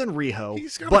smaller than Riho.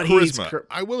 He's got charisma.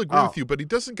 I will agree with you, but he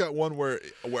doesn't got one where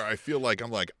I feel like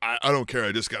I don't care.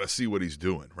 I just got to see what he's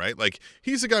doing, right? Like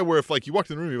he's a guy where if you walked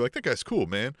in the room, you're like, that guy's cool,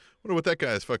 man. Wonder what that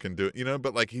guy is fucking doing,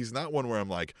 But he's not one where I'm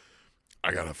like,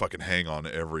 I gotta fucking hang on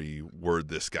to every word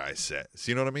this guy says.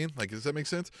 You know what I mean? Does that make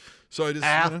sense? So I just,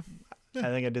 I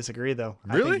think I disagree though.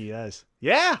 Really? I think he does.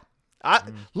 Yeah.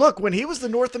 Look, when he was the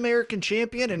North American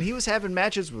champion and he was having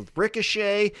matches with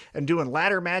Ricochet and doing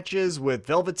ladder matches with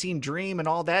Velveteen Dream and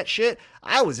all that shit,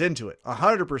 I was into it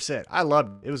 100%. I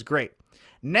loved it. It was great.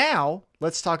 Now,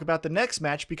 let's talk about the next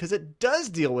match because it does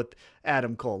deal with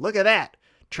Adam Cole. Look at that.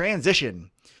 Transition.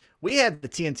 We had the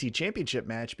TNT Championship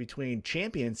match between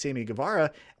champion Sammy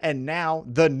Guevara and now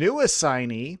the newest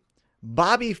signee,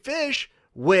 Bobby Fish,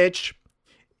 which,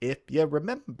 if you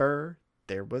remember,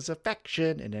 there was a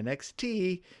faction in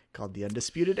NXT called the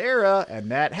Undisputed Era, and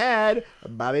that had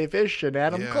Bobby Fish and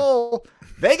Adam Cole.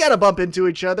 They got to bump into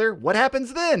each other. What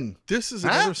happens then? This is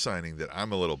another signing that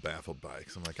I'm a little baffled by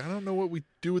because I'm like, I don't know what we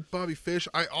do with Bobby Fish.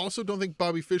 I also don't think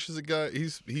Bobby Fish is a guy.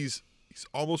 He's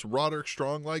almost Roderick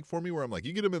Strong for me, where I'm like,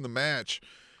 you get him in the match,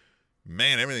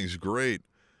 man, everything's great.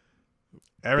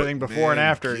 Everything before and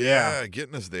after, yeah.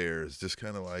 Getting us there is just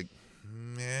kind of like,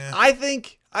 yeah. I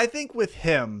think with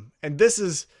him, and this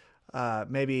is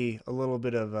maybe a little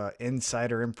bit of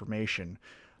insider information,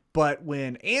 but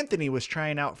when Anthony was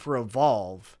trying out for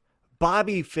Evolve,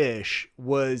 Bobby Fish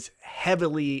was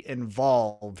heavily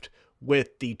involved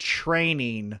with the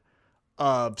training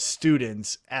of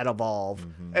students at Evolve,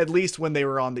 at least when they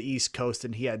were on the East Coast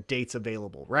and he had dates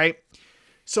available, right?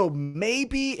 So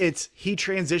maybe he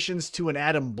transitions to an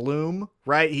Adam Bloom,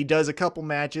 right? He does a couple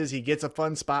matches. He gets a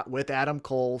fun spot with Adam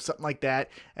Cole, something like that.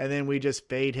 And then we just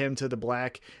fade him to the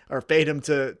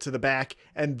the back.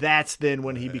 And that's then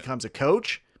when he becomes a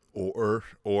coach. Or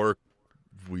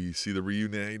we see the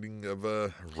reuniting of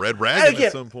Red Dragon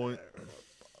at some point.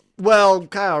 Well,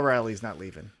 Kyle O'Reilly's not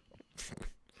leaving.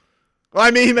 Well,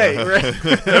 I mean, he may. Right?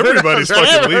 Everybody's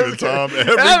fucking leaving, Tom.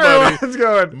 Everyone's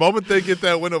going. The moment they get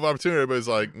that window of opportunity, everybody's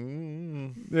like,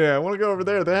 yeah, I want to go over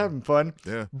there. They're having fun.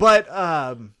 Yeah. But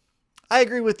I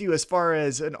agree with you as far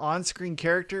as an on-screen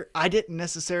character. I didn't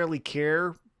necessarily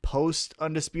care post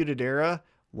Undisputed Era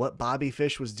what Bobby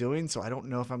Fish was doing, so I don't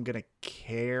know if I'm going to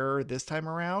care this time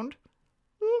around.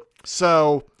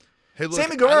 So... Hey, look,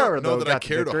 Sammy Guevara, I don't know though, that I got the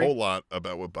cared a victory. whole lot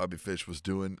about what Bobby Fish was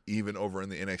doing, even over in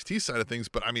the NXT side of things.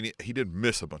 But, I mean, he did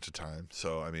miss a bunch of time.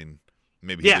 So, I mean,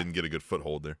 maybe he didn't get a good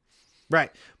foothold there.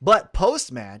 Right. But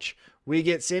post-match, we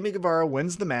get Sammy Guevara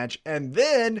wins the match, and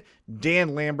then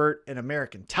Dan Lambert and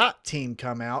American Top Team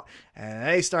come out, and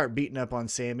they start beating up on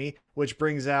Sammy, which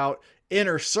brings out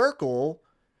Inner Circle,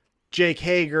 Jake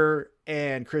Hager,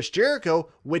 and Chris Jericho,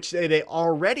 which they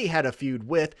already had a feud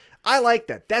with. I like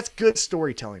that. That's good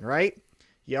storytelling, right?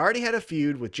 You already had a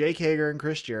feud with Jake Hager and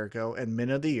Chris Jericho and Men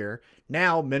of the Year.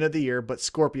 Now, Men of the Year, but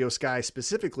Scorpio Sky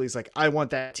specifically is like, I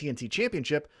want that TNT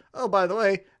Championship. Oh, by the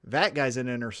way, that guy's an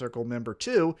Inner Circle member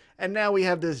too. And now we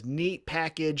have this neat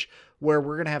package where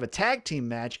we're going to have a tag team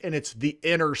match, and it's the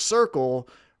Inner Circle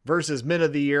versus Men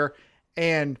of the Year.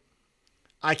 And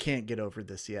I can't get over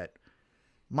this yet.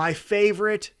 My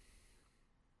favorite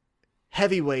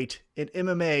heavyweight in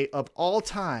MMA of all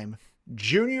time,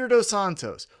 Junior Dos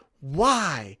Santos.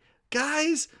 Why?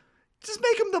 Guys, just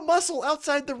make him the muscle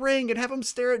outside the ring and have him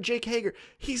stare at Jake Hager.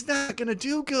 He's not going to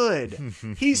do good.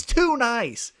 He's too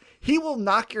nice. He will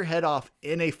knock your head off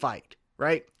in a fight,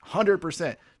 right?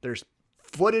 100%. There's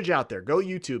footage out there. Go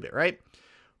YouTube it, right?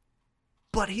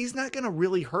 But he's not going to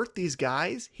really hurt these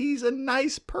guys. He's a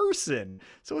nice person.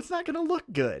 So it's not going to look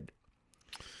good.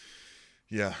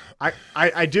 Yeah.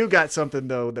 I do got something,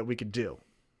 though, that we could do.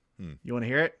 You want to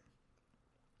hear it?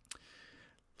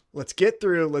 Let's get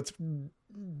through. Let's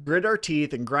grit our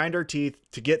teeth and grind our teeth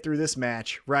to get through this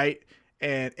match, right?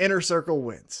 And Inner Circle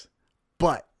wins.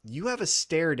 But you have a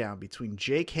stare down between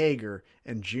Jake Hager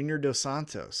and Junior Dos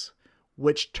Santos,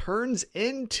 which turns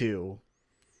into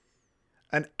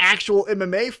an actual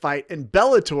MMA fight in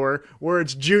Bellator where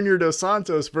it's Junior Dos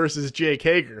Santos versus Jake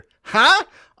Hager. Huh?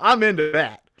 I'm into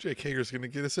that. Jake Hager's going to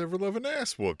get his ever-loving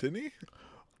ass whooped, isn't he?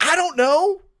 I don't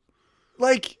know.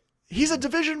 Like, he's a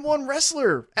Division I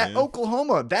wrestler at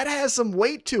Oklahoma. That has some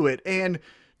weight to it. And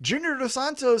Junior Dos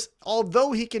Santos,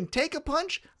 although he can take a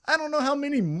punch, I don't know how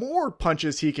many more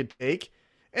punches he could take.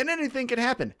 And anything can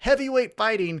happen. Heavyweight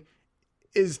fighting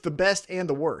is the best and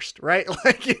the worst, right?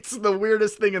 Like, it's the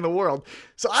weirdest thing in the world.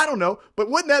 So I don't know, but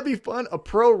wouldn't that be fun? A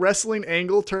pro wrestling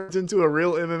angle turns into a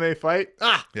real MMA fight.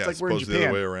 It's like we're in Japan. The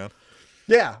other way around.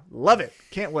 Yeah, love it.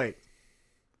 Can't wait.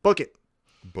 Book it.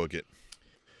 Book it.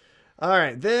 All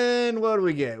right, then what do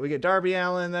we get? We get Darby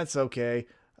Allin. That's okay.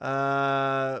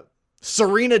 Serena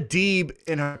Deeb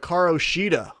and Hikaru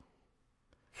Shida.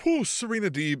 Whew, Serena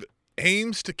Deeb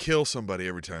aims to kill somebody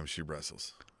every time she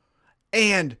wrestles.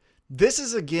 And this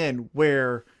is, again,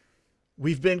 where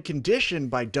we've been conditioned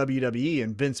by WWE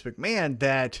and Vince McMahon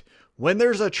that when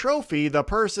there's a trophy, the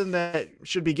person that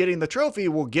should be getting the trophy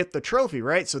will get the trophy,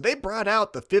 right? So they brought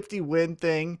out the 50-win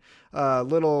thing,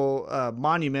 little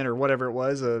monument or whatever it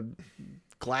was, a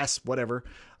glass, whatever,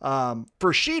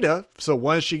 for Shida. So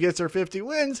once she gets her 50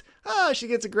 wins, she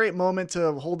gets a great moment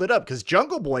to hold it up because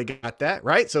Jungle Boy got that,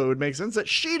 right? So it would make sense that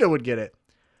Shida would get it.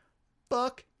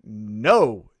 Fuck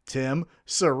no, Tim.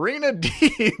 Serena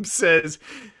Deeb says,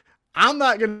 I'm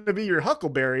not going to be your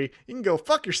Huckleberry. You can go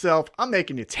fuck yourself. I'm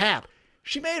making you tap.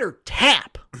 She made her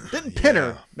tap. Didn't pin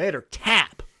her. Made her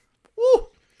tap. Woo.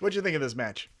 What'd you think of this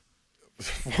match?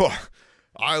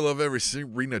 I love every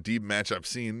Serena Deeb match I've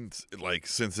seen, like,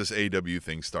 since this AEW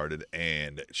thing started.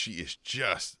 And she is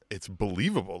just, it's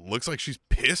believable. Looks like she's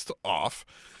pissed off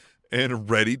and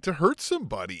ready to hurt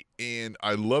somebody. And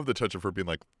I love the touch of her being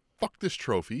like, fuck this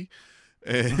trophy.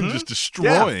 And just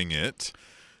destroying it.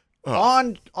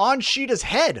 On Shida's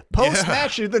head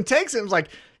post-match. She then takes it and was like,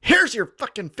 here's your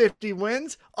fucking 50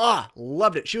 wins.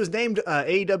 Loved it. She was named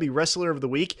AEW Wrestler of the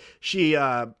Week. She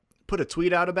put a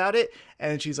tweet out about it,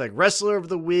 and she's like, wrestler of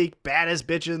the week, baddest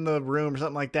bitch in the room, or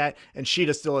something like that. And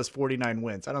Sheeta still has 49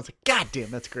 wins. And I was like, God damn,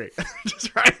 that's great.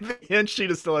 Just right at the end,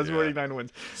 Sheeta still has 49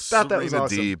 wins. Thought that was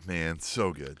awesome. Deeb, man,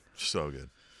 so good. So good.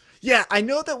 Yeah, I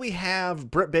know that we have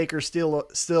Britt Baker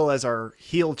still as our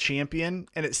heel champion,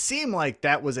 and it seemed like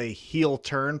that was a heel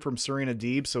turn from Serena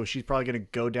Deeb, so she's probably going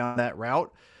to go down that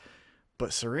route.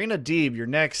 But Serena Deeb, your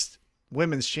next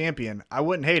women's champion, I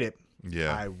wouldn't hate it.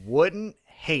 Yeah. I wouldn't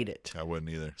hate it. I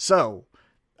wouldn't either. So,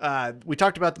 we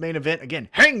talked about the main event. Again,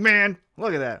 Hangman.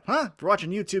 Look at that. Huh? If you're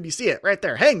watching YouTube, you see it right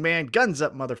there. Hangman. Guns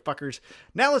up, motherfuckers.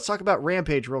 Now let's talk about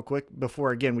Rampage real quick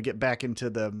before, again, we get back into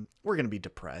we're going to be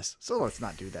depressed. So let's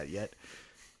not do that yet.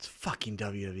 It's fucking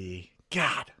WWE.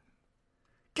 God.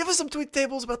 Give us some tweet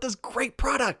tables about this great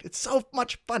product. It's so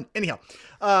much fun. Anyhow,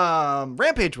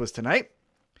 Rampage was tonight.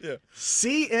 Yeah.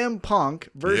 CM Punk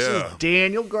versus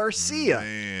Daniel Garcia.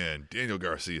 Man, Daniel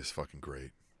Garcia is fucking great.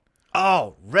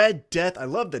 Oh, Red Death. I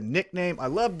love the nickname. I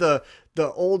love the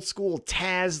old school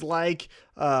Taz-like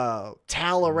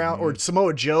towel around, or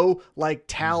Samoa Joe-like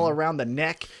towel around the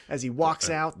neck as he walks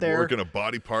out there. Working a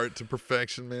body part to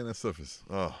perfection, man. That stuff is,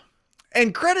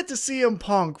 And credit to CM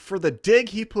Punk for the dig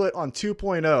he put on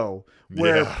 2.0,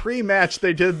 where pre-match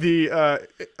they did the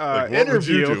like, interview. What would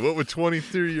you do? What would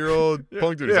 23-year-old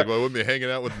Punk do? He's like, well, I wouldn't be hanging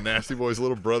out with Nasty Boy's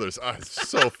little brothers. It's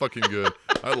so fucking good.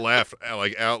 I laughed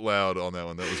like out loud on that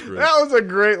one. That was great. That was a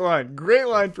great line. Great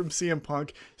line from CM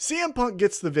Punk. CM Punk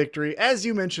gets the victory. As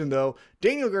you mentioned, though,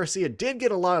 Daniel Garcia did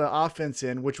get a lot of offense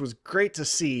in, which was great to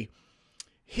see.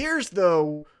 Here's,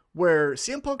 though, where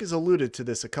CM Punk has alluded to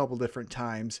this a couple different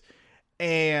times,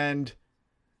 and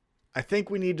I think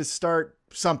we need to start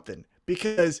something,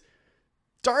 because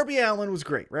Darby Allin was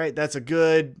great, right? That's a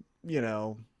good,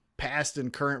 past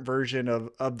and current version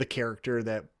of the character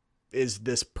that is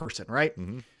this person, right?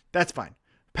 Mm-hmm. That's fine.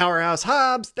 Powerhouse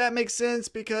Hobbs, that makes sense,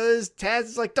 because Taz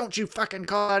is like, don't you fucking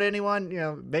call out anyone,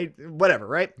 whatever,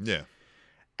 right? Yeah.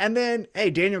 And then, hey,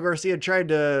 Daniel Garcia tried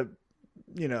to,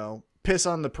 piss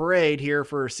on the parade here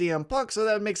for CM Punk, so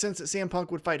that would make sense that CM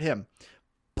Punk would fight him.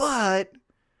 But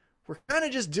we're kind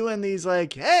of just doing these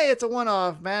like, hey, it's a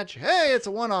one-off match. Hey, it's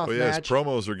a one-off match. His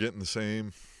promos are getting the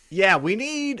same. Yeah, we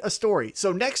need a story.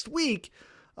 So next week,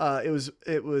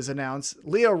 it was announced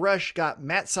Leo Rush got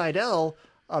Matt Sydal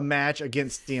a match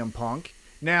against CM Punk.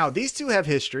 Now, these two have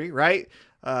history, right?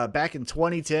 Back in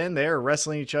 2010, they were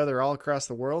wrestling each other all across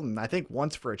the world, and I think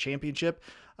once for a championship.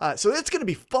 So it's going to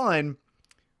be fun.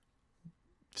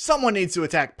 Someone needs to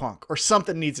attack Punk, or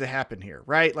something needs to happen here,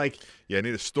 right? Like, yeah, I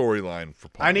need a storyline for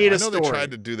Punk. I know they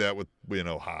tried to do that with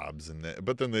Hobbs,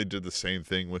 but then they did the same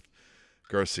thing with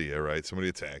Garcia, right? Somebody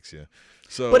attacks you.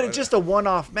 So, but it's just a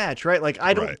one-off match, right? Like,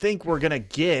 I don't think we're going to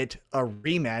get a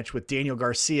rematch with Daniel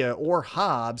Garcia or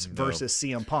Hobbs versus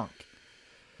CM Punk.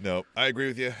 No, I agree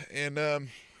with you. And, a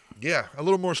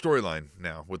little more storyline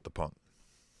now with the Punk.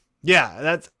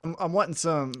 Yeah, I'm wanting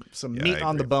some meat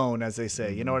on the bone, as they say.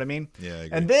 Mm-hmm. You know what I mean? Yeah, I agree.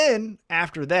 And then,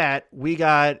 after that, we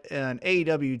got an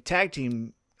AEW Tag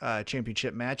Team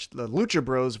Championship match, the Lucha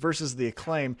Bros versus the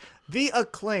Acclaim. The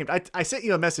Acclaimed, I sent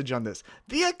you a message on this.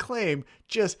 The Acclaim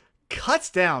just cuts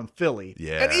down Philly.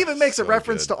 Yeah, and even makes a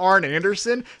reference to Arn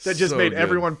Anderson that just made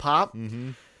everyone pop.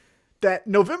 Mm-hmm. That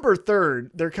November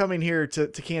 3rd, they're coming here to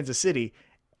Kansas City.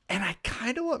 And I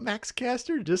kind of want Max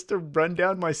Caster just to run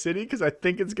down my city, because I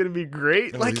think it's going to be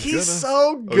great. He's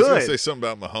so good. I was going to say something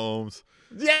about Mahomes.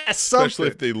 Yeah, especially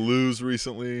if they lose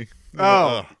recently.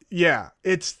 Yeah.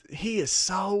 He is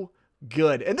so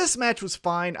good. And this match was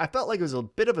fine. I felt like it was a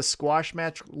bit of a squash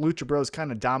match. Lucha Bros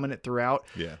kind of dominant throughout.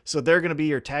 Yeah. So they're going to be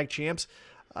your tag champs.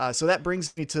 So that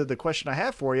brings me to the question I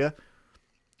have for you.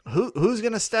 Who's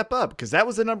going to step up? Because that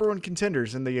was the number one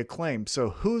contenders in the Acclaim. So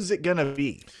who's it going to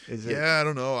be? I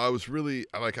don't know. I was really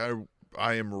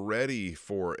I am ready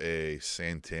for a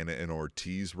Santana and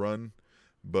Ortiz run,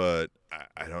 but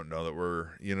I don't know that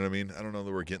we're, you know what I mean? I don't know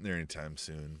that we're getting there anytime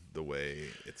soon the way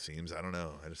it seems. I don't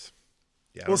know.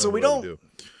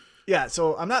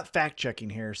 So I'm not fact checking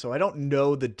here. So I don't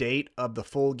know the date of the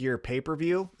Full Gear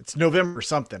pay-per-view. It's November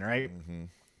something, right? Mm-hmm.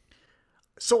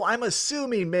 So I'm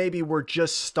assuming maybe we're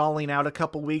just stalling out a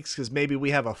couple weeks, because maybe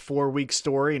we have a 4-week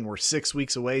story and we're 6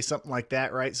 weeks away, something like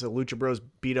that, right? So Lucha Bros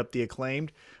beat up the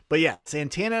Acclaimed. But yeah,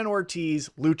 Santana and Ortiz,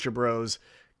 Lucha Bros,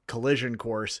 collision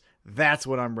course. That's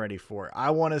what I'm ready for. I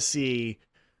want to see.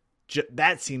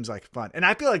 That seems like fun. And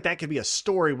I feel like that could be a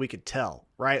story we could tell,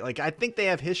 right? Like, I think they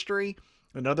have history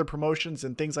and other promotions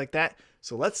and things like that.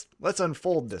 So let's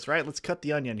unfold this, right? Let's cut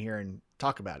the onion here and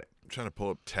talk about it. Trying to pull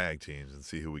up tag teams and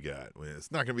see who we got.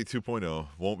 It's not going to be 2.0.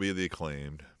 Won't be the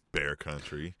Acclaimed. Bear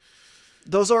Country.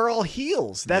 those are all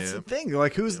heels. That's Yeah. the thing.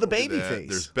 Like, who's the baby That. face?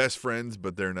 There's best friends,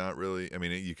 but they're not really. I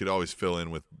mean, you could always fill in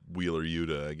with Wheeler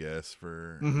Yuta, I guess,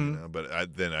 for you know.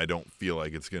 But then I don't feel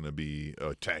like it's going to be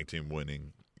a tag team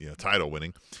winning, title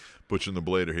winning. Butch and the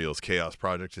Blade are heels. Chaos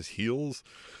Project is heels.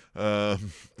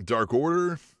 Dark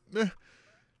Order.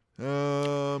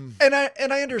 And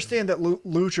I understand that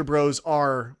Lucha Bros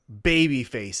are baby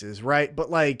faces, right? But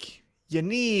like, you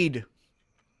need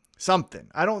something.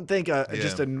 I don't think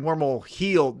just a normal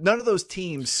heel. None of those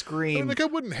teams scream. I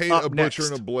wouldn't hate a Butcher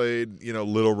and a Blade,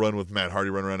 little run with Matt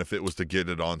Hardy run around if it was to get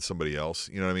it on somebody else.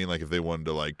 You know what I mean? Like if they wanted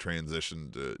to like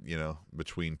transition to,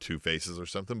 between two faces or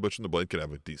something, Butcher and the Blade could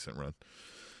have a decent run.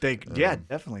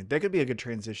 Definitely. They could be a good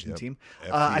transition team.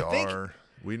 FTR, I think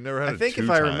we never had if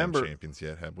I remember champions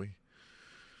yet, have we?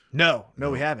 No,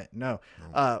 we haven't. No.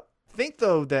 Think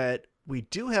though that we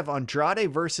do have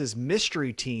Andrade versus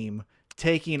Mystery Team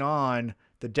taking on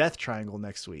the Death Triangle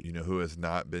next week. You know who has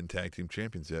not been tag team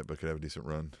champions yet, but could have a decent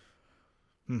run?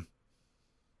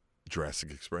 Jurassic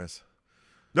Express.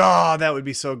 Oh, that would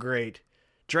be so great.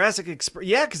 Jurassic Express.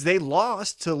 Yeah, because they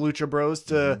lost to Lucha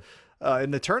Bros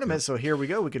in the tournament. So here we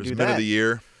go. We could do that. Men of the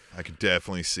Year. I could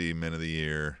definitely see Men of the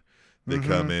Year. They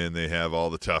come in. They have all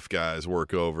the tough guys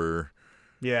work over.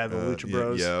 Yeah, the Lucha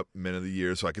Bros. Yep, Men of the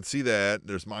Year. So I could see that.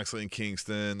 There's Moxley and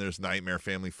Kingston. There's Nightmare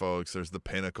Family folks. There's the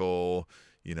Pinnacle.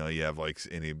 You have like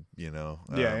any, any you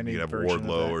have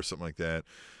Wardlow or something like that.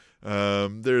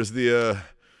 There's the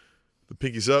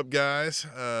Pinkies Up guys.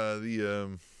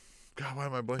 God, why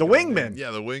am I blanking? The Wingmen.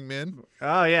 Yeah, the Wingmen.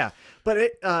 Oh yeah, but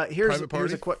here's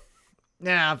Party? a quote.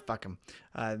 Nah, fuck them.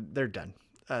 They're done.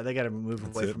 They got to move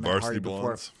away from Matt Hardy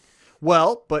before.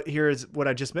 Well, but here's what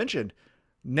I just mentioned.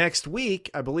 Next week,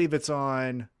 I believe it's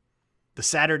on the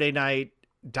Saturday Night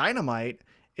Dynamite.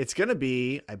 It's going to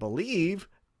be, I believe,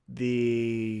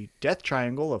 the Death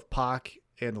Triangle of Pac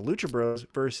and the Lucha Bros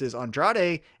versus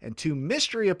Andrade and two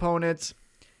mystery opponents.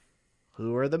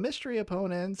 Who are the mystery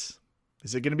opponents?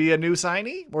 Is it going to be a new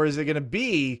signee, or is it going to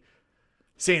be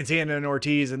Santana and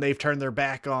Ortiz and they've turned their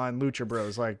back on Lucha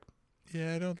Bros?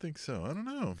 Yeah, I don't think so. I don't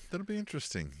know. That'll be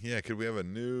interesting. Yeah, could we have a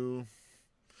new...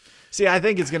 See, I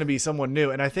think it's going to be someone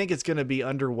new, and I think it's going to be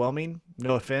underwhelming.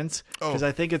 No offense, because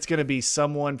I think it's going to be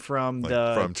someone from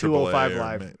the 205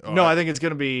 Live. I think it's going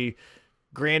to be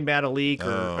Grand Metalik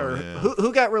or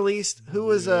who got released? Who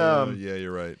was? Yeah,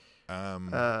 you're right.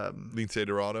 Lince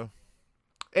Dorado.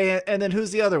 And then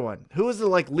who's the other one? Who was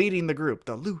leading the group?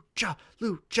 The Lucha,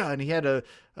 and he had a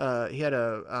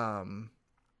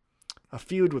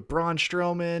feud with Braun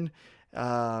Strowman,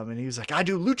 and he was like, I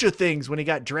do lucha things when he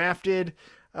got drafted.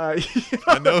 I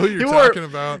know who you're talking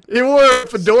about. He wore a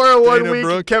fedora one week.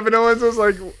 Brooke. Kevin Owens was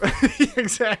like,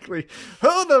 exactly.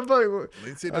 Who the fuck?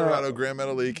 Lince Dorado, Grand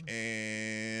Metalik,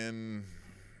 and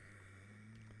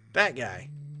that guy.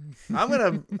 I'm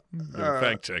gonna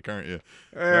fact check, aren't you?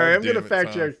 All right, I'm gonna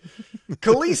fact check.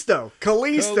 Kalisto.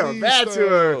 That's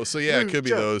who. So yeah, it could be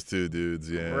those two dudes.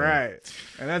 Yeah, right.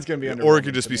 And that's gonna be or it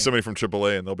could just be somebody from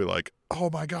AAA, and they'll be like, "Oh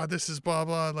my God, this is blah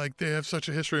blah." Like they have such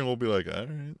a history, and we'll be like, "All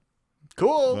right."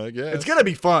 Cool. I guess. It's going to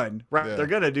be fun, right? Yeah. They're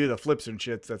going to do the flips and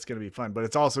shits. That's going to be fun. But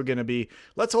it's also going to be,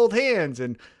 let's hold hands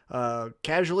and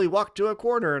casually walk to a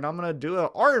corner, and I'm going to do an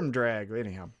arm drag.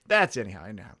 Anyhow.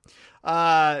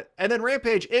 And then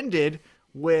Rampage ended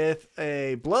with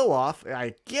a blow-off,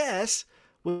 I guess,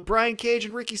 with Brian Cage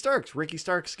and Ricky Starks. Ricky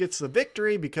Starks gets the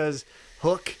victory because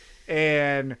Hook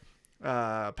and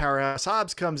Powerhouse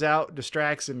Hobbs comes out,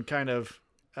 distracts, and kind of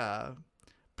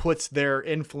puts their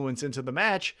influence into the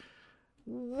match.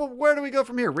 Where do we go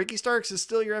from here? Ricky Starks is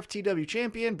still your FTW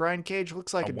champion. Brian Cage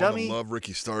looks like a dummy. I love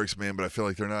Ricky Starks, man, but I feel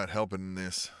like they're not helping in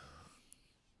this.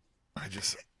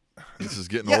 This is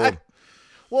getting old.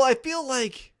 I feel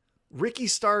like Ricky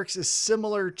Starks is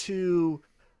similar to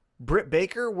Britt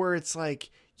Baker, where it's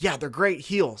like, yeah, they're great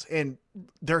heels, and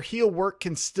their heel work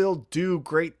can still do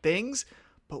great things,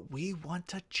 but we want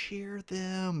to cheer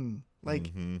them.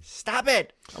 Stop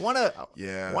it! I want to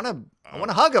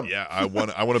hug him. Yeah, I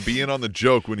want to be in on the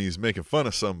joke when he's making fun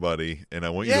of somebody, and I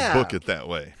want you to book it that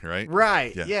way, right?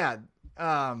 Right. Yeah.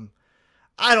 I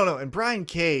don't know. And Brian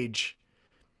Cage,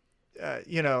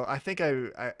 I think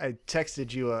I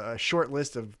texted you a short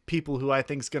list of people who I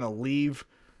think is going to leave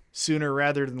sooner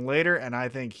rather than later, and I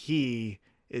think he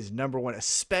is number one,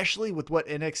 especially with what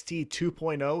NXT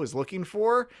 2.0 is looking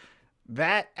for.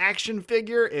 That action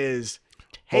figure is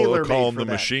tailor-made call him for the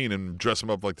that. Machine and dress him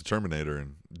up like the Terminator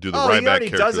and do the Ryback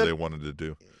character they wanted to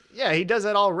do. Yeah, he does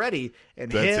that already.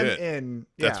 And That's him it. and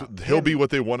He'll be what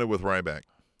they wanted with Ryback.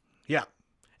 Yeah.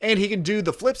 And he can do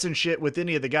the flips and shit with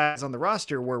any of the guys on the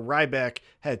roster where Ryback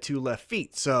had two left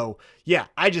feet. So, yeah,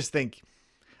 I just think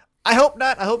I hope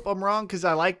not. I hope I'm wrong because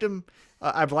I liked him.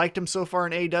 I've liked him so far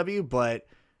in AEW, but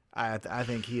I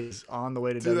think he is on the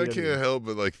way to WWE. I can't help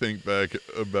but think back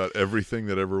about everything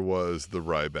that ever was the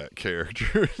Ryback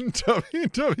character in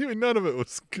WWE. None of it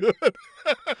was good.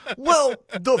 Well,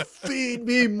 the "Feed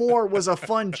Me More" was a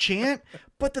fun chant,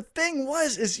 but the thing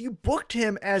is you booked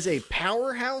him as a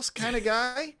powerhouse kind of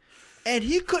guy, and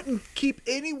he couldn't keep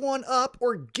anyone up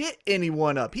or get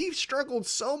anyone up. He struggled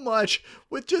so much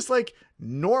with just like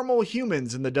normal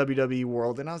humans in the WWE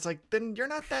world, and I was like, then you're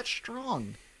not that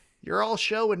strong. You're all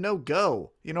show and no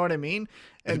go. You know what I mean?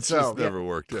 And it just never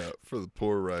worked out for the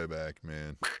poor Ryback,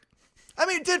 man. I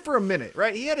mean, it did for a minute,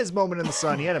 right? He had his moment in the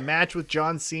sun. He had a match with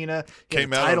John Cena.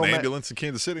 Came out on an ambulance in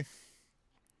Kansas City.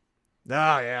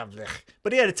 Oh, yeah.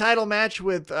 But he had a title match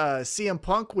with CM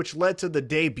Punk, which led to the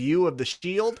debut of the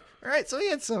Shield. All right, so he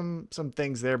had some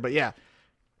things there. But, yeah,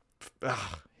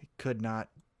 he could not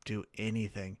do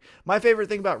anything. My favorite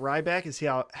thing about Ryback is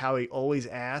how he always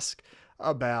asks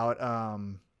about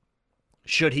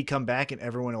should he come back, and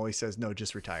everyone always says, no,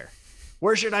 just retire.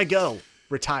 Where should I go?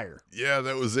 Retire. Yeah,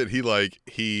 that was it. He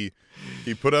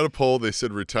put out a poll. They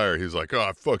said retire. He was like,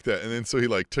 oh, fuck that. And then so he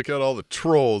took out all the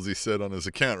trolls, he said, on his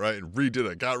account, right? And redid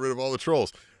it. Got rid of all the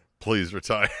trolls. Please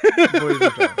retire. Please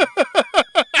retire.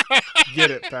 Get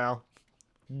it, pal.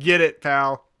 Get it,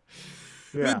 pal.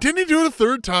 Yeah. Didn't he do it a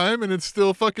third time? And it's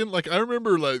still fucking I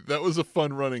remember that was a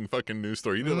fun running fucking news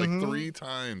story. He did it 3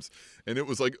 times, and it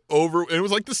was over. And it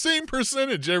was the same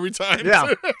percentage every time.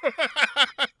 Yeah.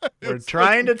 We're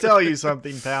trying to tell you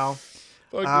something, pal.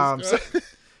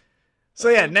 So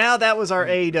yeah, now that was our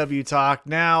AEW talk.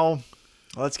 Now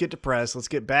let's get depressed. Let's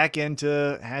get back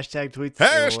into hashtag tweet the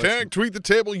table. Hashtag tweet the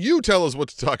table. You tell us what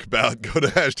to talk about. Go to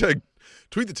hashtag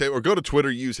tweet the table, or go to Twitter,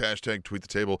 use hashtag tweet the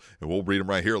table, and we'll read them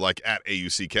right here, at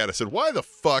AUC Cat. I said, why the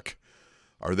fuck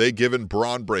are they giving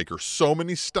Braun Breaker so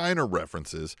many Steiner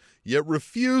references, yet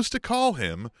refuse to call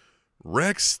him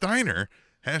Rex Steiner?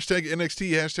 Hashtag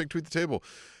NXT, hashtag tweet the table.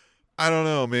 I don't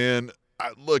know, man.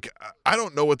 I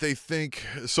don't know what they think.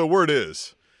 So word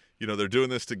is, they're doing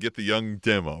this to get the young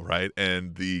demo, right?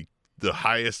 And the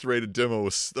highest rated demo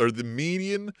was, or the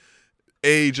median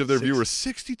age of their viewers,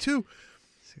 62.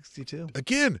 62.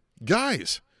 Again,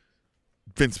 guys,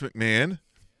 Vince McMahon,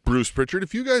 Bruce Pritchard,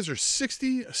 if you guys are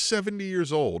 60, 70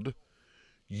 years old,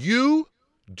 you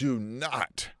do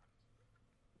not,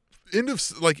 end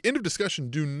of discussion,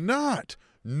 do not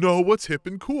know what's hip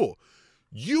and cool.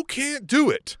 You can't do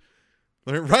it.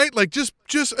 Right? Just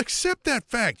accept that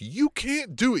fact. You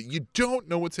can't do it. You don't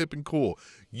know what's hip and cool.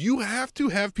 You have to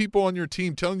have people on your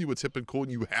team telling you what's hip and cool,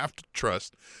 and you have to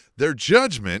trust their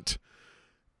judgment.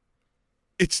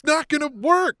 It's not going to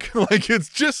work. It's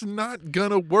just not going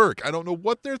to work. I don't know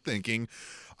what they're thinking.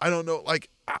 I don't know.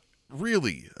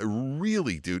 Really,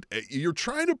 dude, you're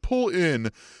trying to pull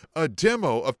in a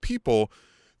demo of people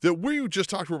that we just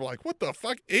talked to. We're like, what the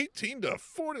fuck? 18 to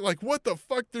 40? What the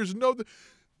fuck?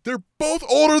 They're both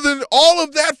older than all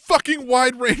of that fucking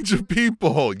wide range of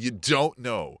people. You don't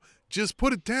know. Just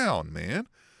put it down, man.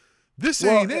 This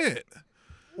ain't it.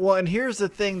 Well, and here's the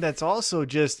thing that's also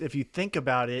just, if you think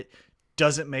about it,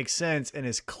 doesn't make sense and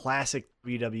is classic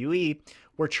WWE.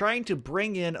 We're trying to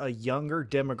bring in a younger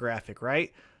demographic,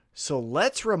 right? So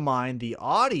let's remind the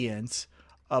audience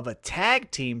of a tag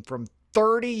team from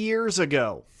 30 years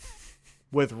ago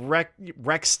with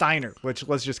Rex Steiner, which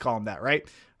let's just call him that, right?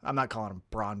 I'm not calling him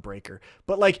Braun Breaker,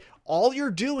 but all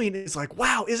you're doing is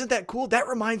wow, isn't that cool? That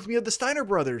reminds me of the Steiner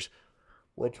brothers,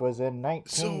 which was in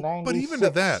 1996. But even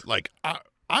to that,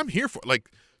 I'm here for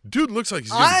dude looks like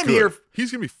he's gonna be good.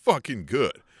 He's gonna be fucking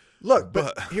good. Look,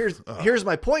 but here's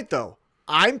my point though.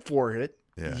 I'm for it.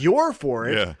 Yeah. You're for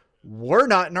it. Yeah. We're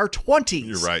not in our 20s.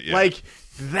 You're right. Yeah.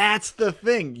 That's the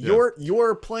thing. Yeah.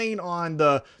 You're playing on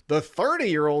the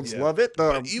 30-year-olds love it.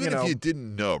 Even if you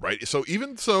didn't know, right? So to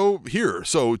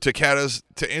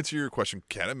answer your question,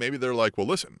 Kata, maybe they're like, well,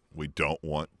 listen, we don't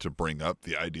want to bring up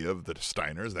the idea of the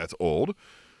Steiners. That's old.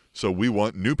 So we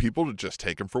want new people to just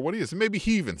take him for what he is. And maybe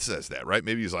he even says that, right?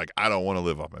 Maybe he's like, I don't want to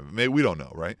live off of it. Maybe we don't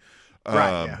know, right?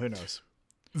 Right, yeah, who knows?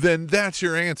 Then that's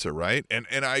your answer, right? And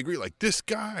I agree. This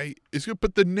guy is good,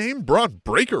 but the name Braun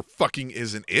Breaker fucking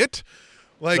isn't it.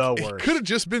 It could have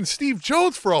just been Steve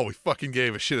Jones for all we fucking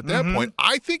gave a shit at that point.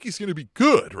 I think he's going to be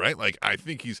good, right? I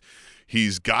think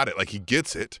he's got it. He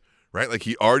gets it, right?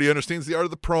 He already understands the art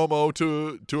of the promo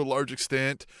to a large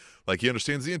extent. He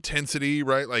understands the intensity,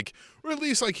 right? Or at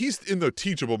least he's in the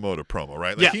teachable mode of promo,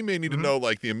 right? He may need to know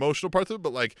the emotional parts of it,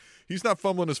 but he's not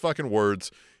fumbling his fucking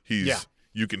words.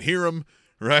 You can hear him,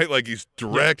 right? He's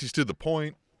direct, he's to the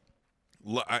point.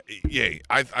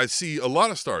 I see a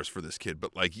lot of stars for this kid,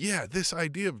 but like, yeah, this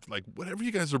idea of like whatever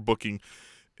you guys are booking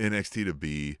NXT to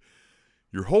be,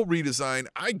 your whole redesign,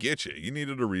 I get you. You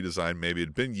needed a redesign. Maybe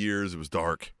it'd been years. It was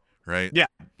dark, right? Yeah.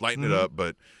 Lighten it up,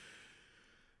 but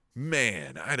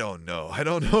man, I don't know. I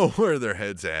don't know where their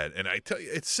head's at. And I tell you,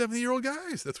 it's 70-year-old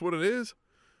guys. That's what it is.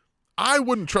 I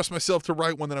wouldn't trust myself to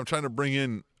write one that I'm trying to bring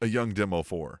in a young demo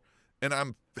for. And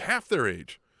I'm half their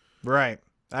age. Right.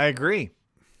 I agree.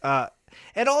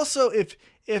 And also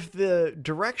if the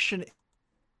direction,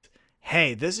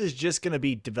 hey, this is just going to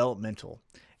be developmental,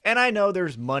 and I know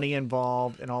there's money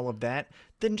involved and all of that,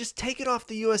 then just take it off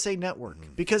the USA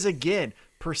Network. Because again,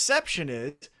 perception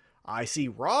is I see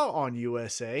Raw on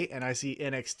USA and I see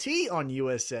NXT on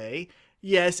USA.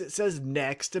 Yes, it says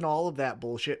next and all of that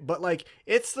bullshit, but like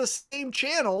it's the same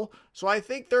channel. So I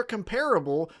think they're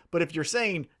comparable. But if you're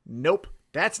saying, nope,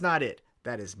 that's not it,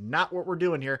 that is not what we're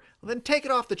doing here, well, then take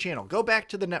it off the channel. Go back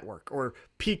to the network or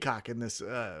Peacock in this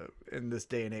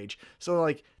day and age. So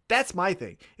like, that's my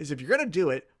thing, is if you're going to do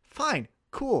it, fine,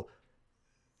 cool.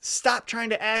 Stop trying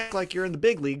to act like you're in the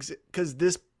big leagues, because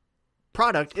this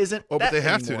product isn't. Oh, but they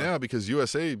have anymore. to now, because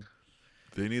USA,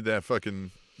 they need that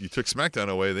fucking, you took SmackDown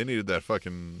away, they needed that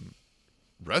fucking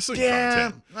wrestling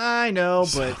content. I know,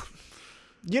 but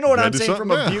you know what I'm saying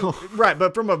from a right,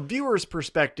 but from a viewer's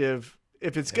perspective,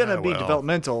 if it's going to be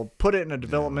developmental, put it in a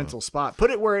developmental spot.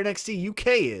 Put it where NXT UK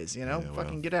is, you know?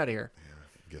 Fucking get out of here.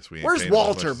 Yeah, guess we ain't Where's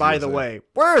Walter, by the way?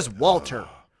 Where's Walter?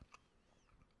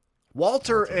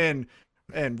 Walter and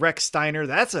Rex Steiner,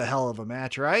 that's a hell of a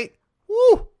match, right?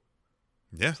 Woo!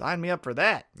 Yeah. Sign me up for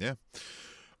that. Yeah.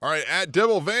 All right, at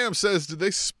Devil Vam says, did they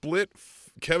split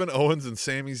Kevin Owens and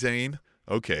Sami Zayn?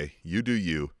 Okay, you do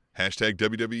you. Hashtag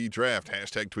WWE Draft.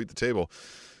 Hashtag tweet the table.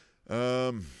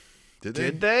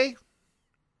 Did they?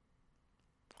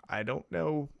 I don't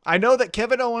know. I know that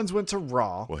Kevin Owens went to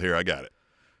Raw. Well, here, I got it.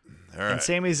 All right. And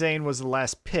Sami Zayn was the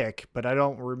last pick, but I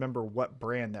don't remember what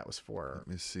brand that was for.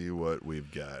 Let me see what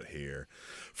we've got here.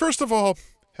 First of all,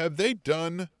 have they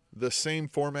done the same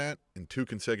format in 2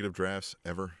 consecutive drafts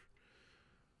ever?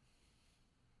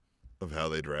 Of how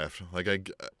they draft? Like,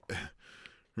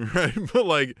 right? But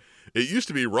like, it used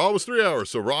to be Raw was 3 hours,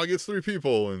 so Raw gets 3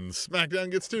 people and SmackDown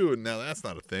gets 2, and now that's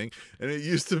not a thing. And it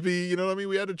used to be, you know what I mean?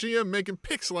 We had a GM making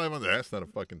picks live on there. That's not a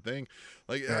fucking thing.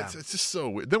 Like, it's just so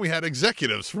weird. Then we had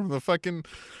executives from the fucking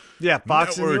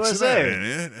Fox and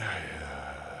USA.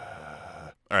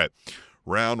 All right.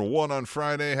 Round 1 on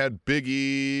Friday had Big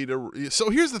E.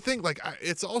 So here's the thing. Like,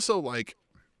 it's also like,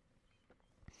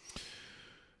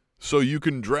 so you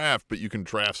can draft, but you can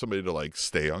draft somebody to like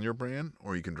stay on your brand,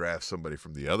 or you can draft somebody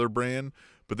from the other brand.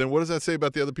 But then what does that say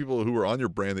about the other people who were on your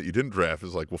brand that you didn't draft?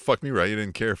 Is like, well, fuck me, right? You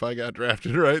didn't care if I got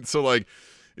drafted, right? So like,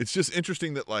 it's just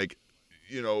interesting that like,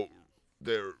 you know,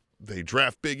 they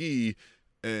draft Big E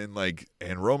and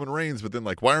Roman Reigns, but then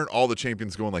like, why aren't all the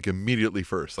champions going like immediately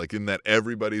first? Like, in that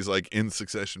everybody's like in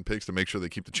succession picks to make sure they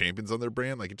keep the champions on their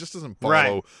brand. Like, it just doesn't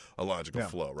follow a logical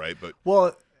flow, right? But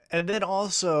well, and then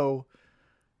also,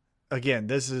 again,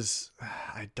 this is,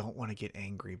 I don't want to get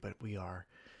angry, but we are.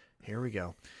 Here we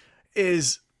go.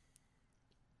 Is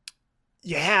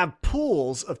you have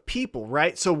pools of people,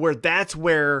 right? So that's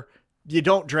where you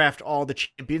don't draft all the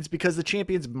champions, because the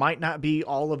champions might not be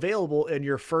all available in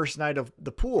your first night of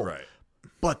the pool. Right.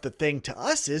 But the thing to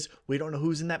us is we don't know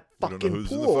who's in that fucking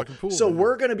pool. So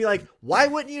we're going to be like, why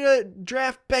wouldn't you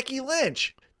draft Becky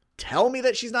Lynch? Tell me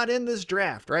that she's not in this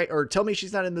draft, right? Or tell me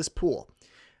she's not in this pool.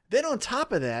 Then on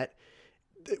top of that,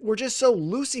 we're just so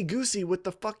loosey-goosey with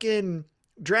the fucking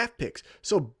draft picks.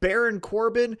 So Baron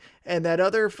Corbin and that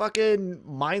other fucking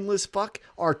mindless fuck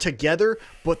are together,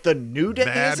 but the New Day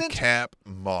isn't? Madcap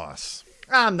Moss.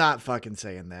 I'm not fucking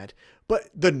saying that. But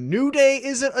the New Day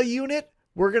isn't a unit?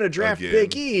 We're going to draft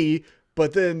Big E,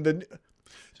 but then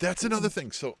That's another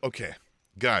thing. So, okay,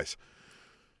 guys,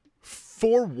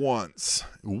 for once,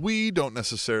 we don't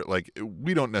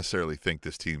necessarily think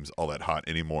this team's all that hot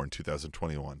anymore in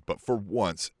 2021. But for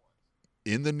once,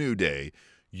 in the New Day,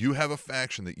 you have a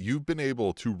faction that you've been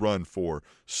able to run for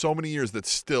so many years that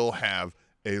still have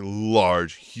a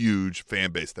large, huge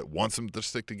fan base that wants them to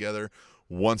stick together,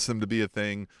 wants them to be a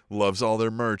thing, loves all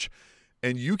their merch.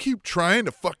 And you keep trying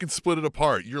to fucking split it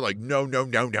apart. You're like, no.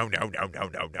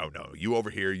 You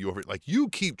over here, you over here. Like, you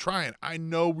keep trying. I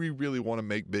know we really want to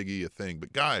make Big E a thing.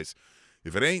 But, guys,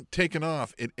 if it ain't taken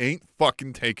off, it ain't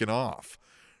fucking taken off.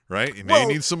 Right? You may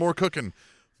need some more cooking.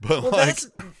 But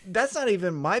that's not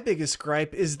even my biggest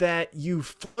gripe, is that you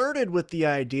flirted with the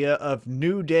idea of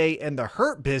New Day and the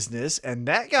Hurt Business, and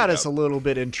that got us a little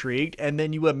bit intrigued. And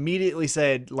then you immediately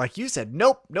said, like you said,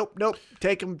 nope.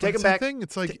 Take them back. Thing.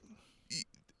 It's like,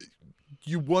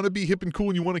 you want to be hip and cool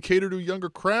and you want to cater to a younger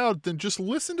crowd, then just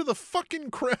listen to the fucking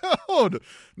crowd.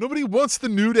 Nobody wants the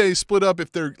New Day split up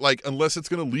if they're like, unless it's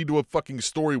going to lead to a fucking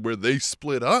story where they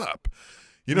split up.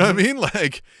 You know what I mean?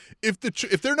 Like, if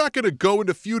they're not going to go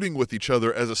into feuding with each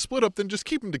other as a split up, then just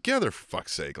keep them together, for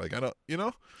fuck's sake. Like, I don't, you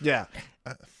know? Yeah.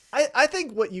 I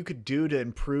think what you could do to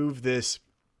improve this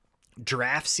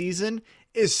draft season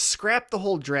is scrap the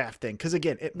whole draft thing. Because,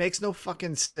 again, it makes no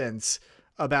fucking sense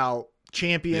about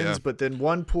champions, but then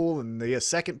one pool and the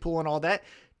second pool and all that.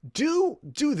 Do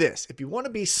this. If you want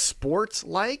to be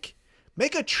sports-like,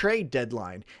 make a trade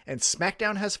deadline. And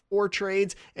SmackDown has 4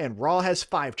 trades and Raw has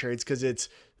 5 trades because it's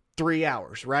 3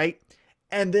 hours, right?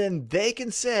 And then they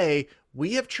can say,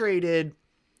 we have traded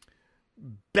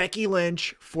Becky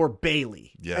Lynch for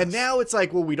Bayley. Yes. And now it's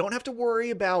like, well, we don't have to worry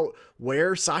about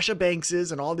where Sasha Banks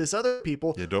is and all these other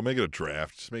people. Yeah, don't make it a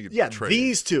draft. Just make it a trade.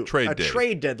 These two. Trade day.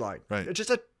 Trade deadline. Right. It's just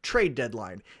a trade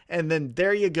deadline. And then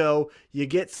there you go. You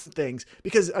get things.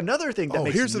 Because another thing that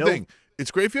makes here's the thing. It's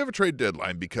great if you have a trade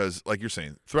deadline because, like you're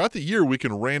saying, throughout the year we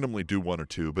can randomly do 1 or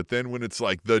 2. But then when it's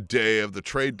like the day of the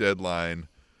trade deadline,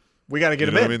 we got to get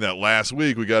them in. I mean, that last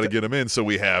week we got to get them in, so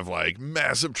we have like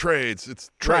massive trades. It's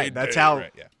trade. Right.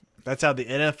 That's how the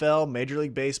NFL, Major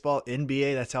League Baseball,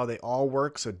 NBA, that's how they all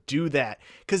work. So do that.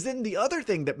 Because then the other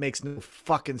thing that makes no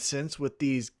fucking sense with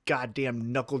these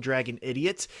goddamn knuckle dragging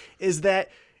idiots is that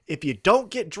if you don't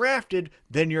get drafted,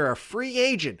 then you're a free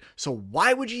agent. So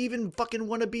why would you even fucking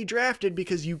want to be drafted?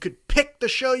 Because you could pick the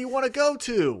show you want to go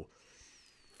to.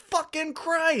 Fucking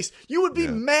Christ. You would be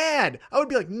mad. I would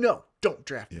be like, no, don't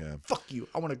draft me. Fuck you.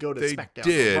 I want to go to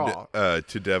SmackDown or Raw.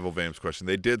 To Devil Vam's question,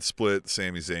 they did split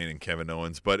Sami Zayn and Kevin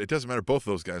Owens, but it doesn't matter. Both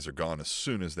of those guys are gone as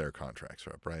soon as their contracts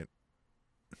are up, right?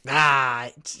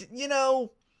 I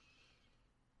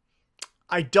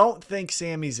don't think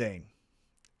Sami Zayn.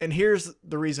 And here's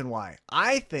the reason why.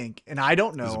 I think, and I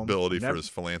don't know his ability for his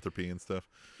philanthropy and stuff.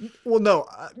 Well, no.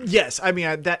 Yes. I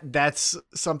mean, that's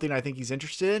something I think he's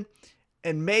interested in.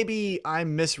 And maybe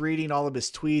I'm misreading all of his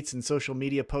tweets and social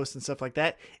media posts and stuff like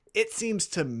that. It seems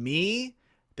to me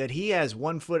that he has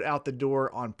one foot out the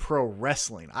door on pro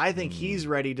wrestling. I think he's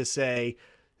ready to say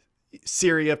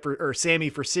Sammy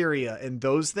for Syria and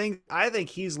those things. I think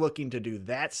he's looking to do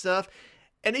that stuff.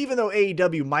 And even though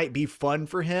AEW might be fun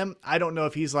for him, I don't know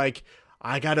if he's like,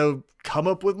 I got to come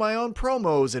up with my own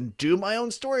promos and do my own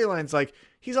storylines. Like,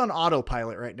 he's on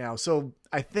autopilot right now. So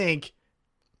I think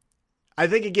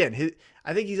again,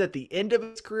 I think he's at the end of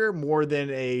his career more than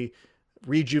a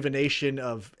rejuvenation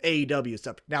of AEW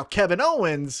stuff. Now, Kevin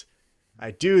Owens,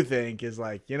 I do think is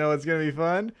like, it's going to be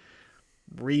fun.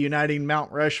 Reuniting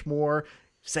Mount Rushmore,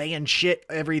 saying shit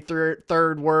every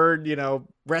third word,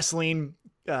 wrestling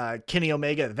Kenny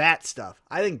Omega, that stuff.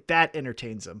 I think that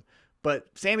entertains him. But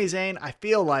Sami Zayn, I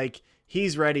feel like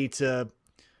he's ready to,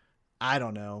 I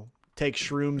don't know, take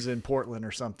shrooms in Portland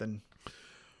or something.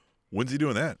 When's he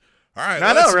doing that? All right.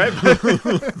 I know, right?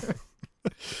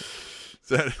 Is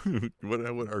that what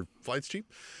our flight's cheap?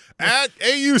 At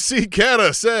AUC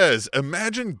Kata says,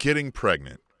 imagine getting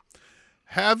pregnant,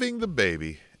 having the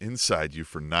baby inside you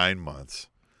for 9 months,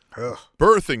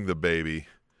 birthing the baby,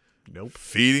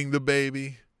 feeding the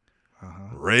baby,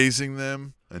 raising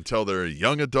them until they're a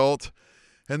young adult,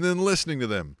 and then listening to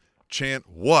them chant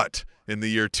what in the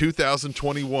year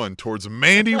 2021 towards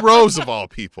Mandy Rose of all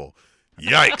people.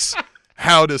 Yikes.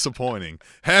 How disappointing.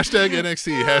 Hashtag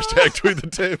NXT. Hashtag tweet the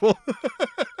table.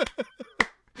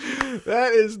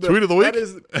 That is the tweet of the week.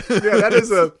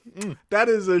 That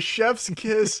is a chef's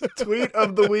kiss tweet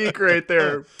of the week right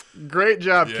there. Great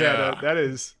job, Kata. That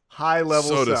is high level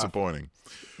stuff. So disappointing.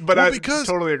 But I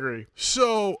totally agree.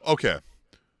 So, okay.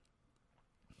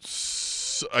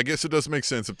 So I guess it does make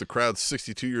sense if the crowd's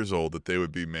 62 years old that they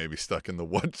would be maybe stuck in the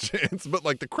what chance. But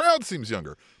like the crowd seems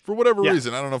younger for whatever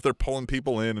reason. I don't know if they're pulling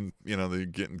people in and they're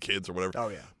getting kids or whatever. Oh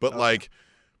yeah. But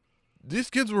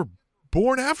these kids were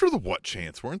born after the what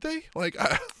chance, weren't they? Like,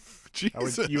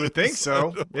 Jesus. You would think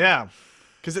so. Yeah.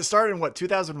 Because it started in what,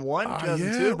 2001,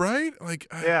 2002? Yeah, right?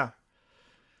 Like,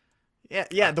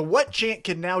 Yeah, the what chant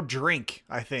can now drink,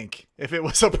 I think, if it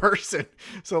was a person.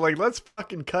 So, let's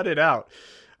fucking cut it out.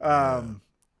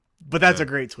 But that's a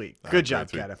great tweet. Good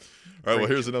job, Kata. All right, well,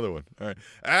 here's another one. All right.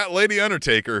 At Lady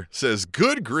Undertaker says,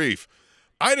 good grief.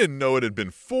 I didn't know it had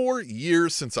been 4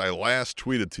 years since I last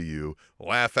tweeted to you.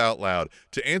 Laugh out loud.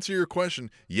 To answer your question,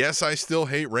 yes, I still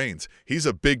hate Reigns. He's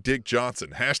a big Dick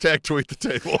Johnson. Hashtag tweet the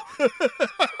table.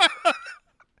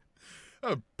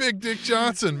 A Big Dick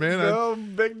Johnson,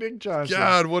 man. Big Dick Johnson.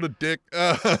 God, what a dick.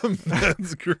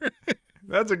 That's great.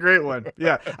 That's a great one.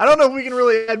 Yeah. I don't know if we can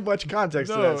really add much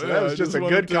context to that. So that was just a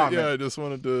good comment. I just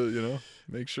wanted to,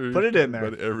 Make sure Put it in there.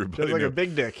 Everybody Just like know. a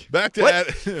big dick. Back to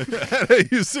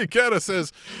AUC Kata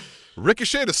says,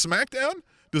 Ricochet to SmackDown?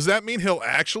 Does that mean he'll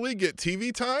actually get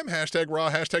TV time? Hashtag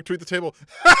Raw, hashtag tweet the table.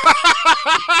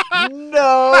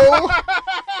 No.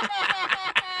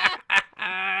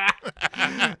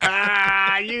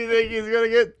 You think he's going to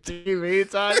get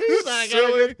TV time? He's not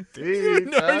going to get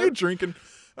TV time. Are you drinking?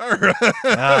 All right.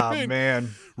 Oh,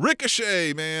 man.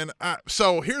 Ricochet, man.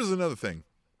 So here's another thing.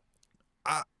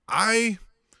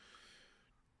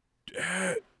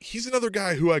 He's another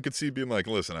guy who I could see being like,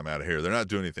 listen, I'm out of here. They're not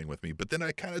doing anything with me. But then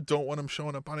I kind of don't want him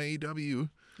showing up on AEW.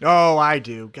 Oh, I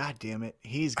do. God damn it.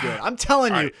 He's good. I'm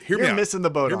telling you, you're missing the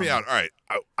boat. Hear me out. All right.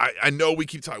 I know we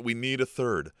keep talking. We need a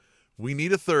third.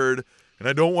 And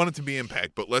I don't want it to be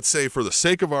Impact. But let's say for the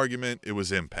sake of argument, it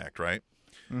was Impact, right?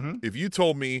 Mm-hmm. If you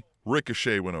told me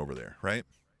Ricochet went over there, right?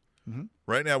 Mm-hmm.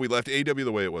 Right now, we left AEW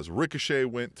the way it was. Ricochet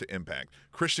went to Impact.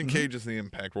 Christian Cage is the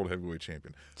Impact World Heavyweight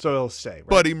Champion. So he'll stay. Right?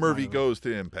 Buddy Murphy goes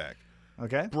to Impact.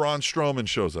 Okay. Braun Strowman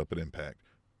shows up at Impact.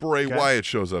 Bray Wyatt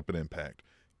shows up at Impact.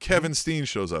 Kevin Steen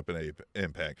shows up in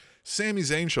Impact. Sami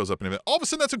Zayn shows up in Impact. All of a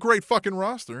sudden, that's a great fucking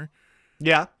roster.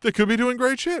 Yeah. That could be doing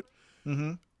great shit.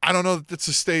 Mm-hmm. I don't know that it's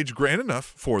a stage grand enough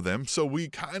for them, so we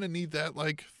kind of need that,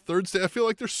 like, third stage. I feel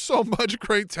like there's so much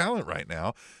great talent right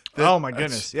now. Oh, my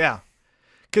goodness, yeah.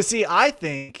 Because, see, I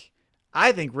think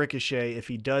Ricochet, if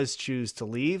he does choose to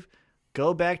leave,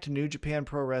 go back to New Japan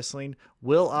Pro Wrestling.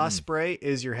 Will Ospreay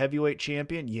is your heavyweight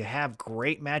champion. You have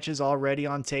great matches already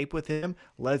on tape with him.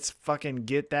 Let's fucking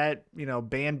get that,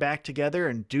 band back together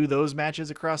and do those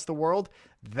matches across the world.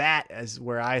 That is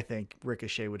where I think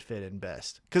Ricochet would fit in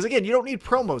best. Because, again, you don't need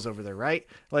promos over there, right?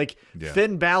 Like,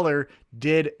 Finn Balor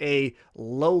did a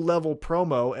low-level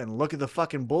promo, and look at the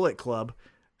fucking Bullet Club.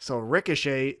 So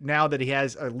Ricochet, now that he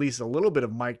has at least a little bit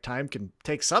of mic time, can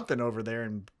take something over there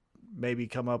and maybe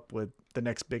come up with the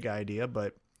next big idea.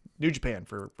 But New Japan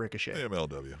for Ricochet.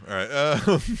 MLW. All right.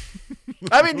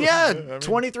 I mean,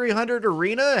 2,300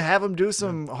 arena. Have him do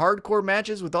some hardcore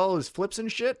matches with all his flips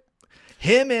and shit.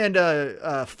 Him and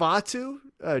Fatu,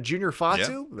 Junior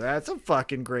Fatu. Yeah. That's a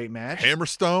fucking great match.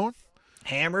 Hammerstone,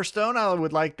 I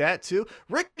would like that too.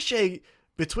 Ricochet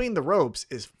between the ropes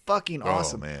is fucking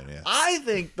awesome. Oh, man, yeah. I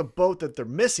think the boat that they're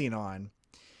missing on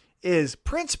is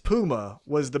Prince Puma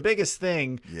was the biggest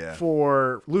thing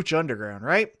for Lucha Underground,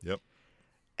 right? Yep.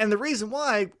 And the reason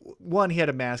why, one, he had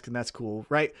a mask and that's cool,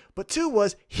 right? But two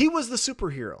was he was the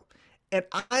superhero. And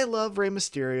I love Rey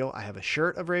Mysterio. I have a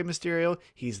shirt of Rey Mysterio.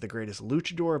 He's the greatest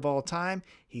luchador of all time.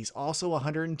 He's also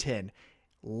 110.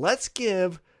 Let's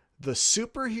give the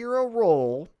superhero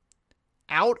role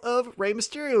out of Rey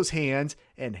Mysterio's hands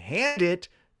and hand it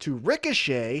to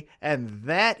Ricochet, and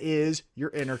that is your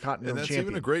Intercontinental Champion. And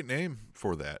that's even a great name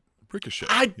for that. Ricochet.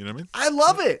 You know what I mean? I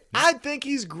love it. Yeah. I think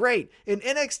he's great. In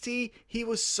NXT, he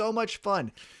was so much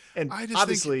fun. And I just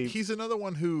obviously, think he's another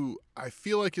one who I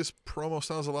feel like his promo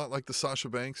sounds a lot like the Sasha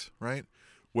Banks, right?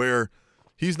 Where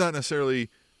he's not necessarily,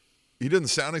 he doesn't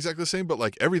sound exactly the same, but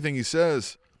like everything he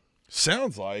says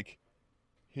sounds like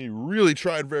he really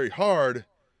tried very hard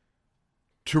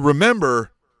to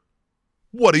remember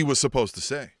what he was supposed to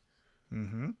say.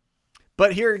 Mm-hmm.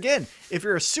 But here again, if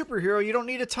you're a superhero, you don't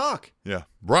need to talk. Yeah,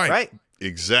 right.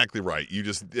 Exactly right.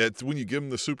 That's when you give him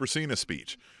the Super Cena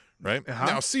speech. Right? Uh-huh.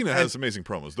 Now, Cena has amazing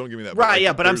promos. Don't give me that.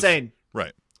 Right, but I'm saying.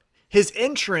 Right. His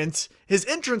entrance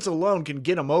alone can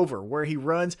get him over. Where he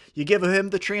runs, you give him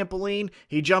the trampoline,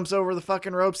 he jumps over the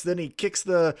fucking ropes, then he kicks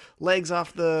the legs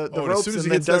off the ropes. As soon as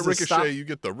he hits that ricochet, you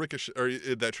get the ricochet, or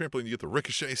that trampoline, you get the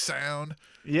ricochet sound.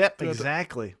 Yep,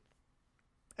 exactly.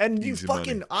 And you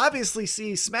fucking obviously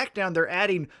see SmackDown, they're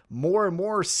adding more and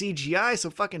more CGI, so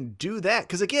fucking do that.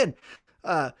 Because again,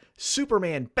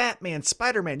 Superman, Batman,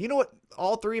 Spider-Man, you know what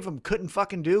all three of them couldn't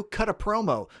fucking do? Cut a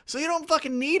promo. So you don't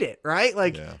fucking need it, right?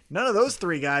 Like, none of those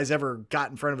three guys ever got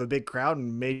in front of a big crowd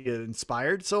and made you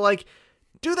inspired. So, like,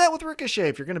 do that with Ricochet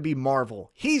if you're going to be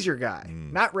Marvel. He's your guy,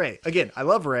 not Ray. Again, I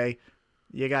love Ray.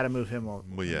 You got to move him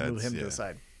to the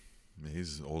side.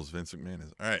 He's as old as Vince McMahon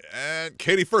is. All right, and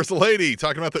Katie First Lady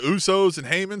talking about the Usos and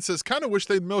Heyman says, kind of wish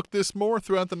they'd milked this more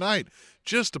throughout the night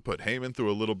just to put Heyman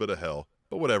through a little bit of hell.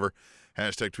 But whatever.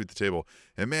 Hashtag tweet the table.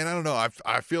 And man, I don't know.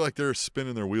 I feel like they're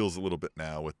spinning their wheels a little bit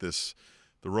now with this,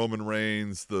 the Roman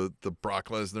Reigns, the Brock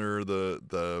Lesnar,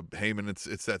 the Heyman.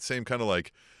 It's that same kind of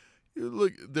like,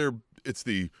 look, it's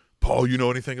the Paul. You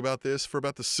know anything about this for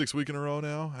about the 6th week in a row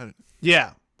now?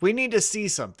 Yeah. We need to see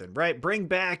something, right? Bring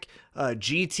back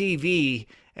GTV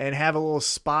and have a little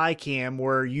spy cam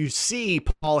where you see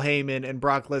Paul Heyman and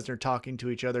Brock Lesnar talking to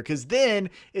each other. Because then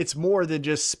it's more than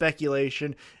just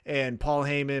speculation. And Paul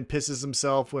Heyman pisses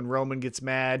himself when Roman gets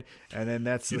mad. And then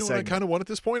that's the segment. What I kind of want at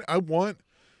this point? I wouldn't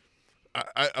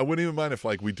even mind if,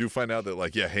 like, we do find out that,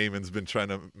 like, yeah, Heyman's been trying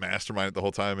to mastermind it the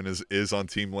whole time and is on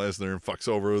Team Lesnar and fucks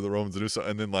over the Romans and do so.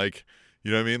 And then, like,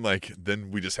 you know what I mean? Like,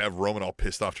 then we just have Roman all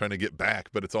pissed off trying to get back,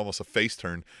 but it's almost a face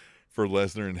turn for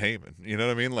Lesnar and Heyman. You know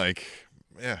what I mean? Like,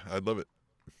 yeah, I'd love it.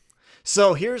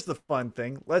 So here's the fun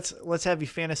thing. Let's have you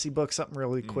fantasy book something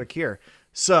really quick here.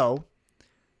 So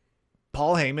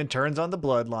Paul Heyman turns on the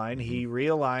bloodline. He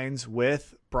realigns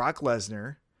with Brock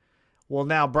Lesnar. Well,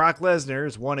 now Brock Lesnar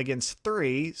is 1 against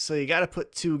 3, so you got to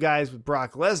put 2 guys with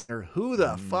Brock Lesnar. Who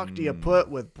the fuck do you put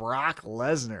with Brock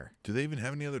Lesnar? Do they even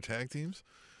have any other tag teams?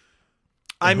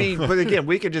 I mean, but again,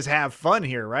 we could just have fun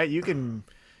here, right? You can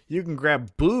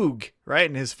grab Boog, right,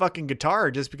 and his fucking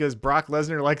guitar just because Brock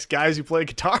Lesnar likes guys who play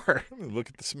guitar. Look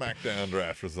at the SmackDown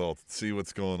draft results. See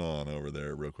what's going on over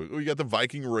there real quick. Oh, you got the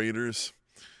Viking Raiders.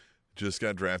 Just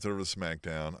got drafted over to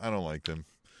SmackDown. I don't like them.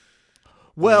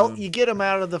 Well, you get him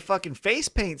out of the fucking face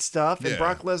paint stuff, and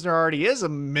Brock Lesnar already is a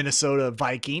Minnesota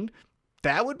Viking.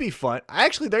 That would be fun.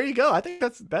 Actually, there you go. I think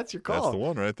that's your call. That's the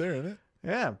one right there, isn't it?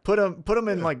 Yeah, put him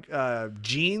in like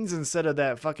jeans instead of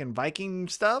that fucking Viking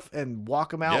stuff, and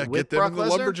walk him out with Brock Lesnar. Get them in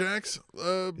the Lumberjacks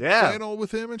panel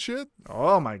with him and shit.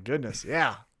 Oh my goodness,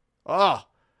 yeah. Oh,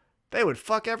 they would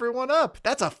fuck everyone up.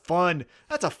 That's a fun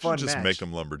match. Just make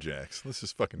them Lumberjacks. Let's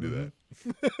just fucking do that.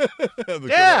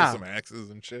 Yeah, some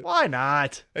axes and shit. Why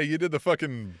not? Hey, you did the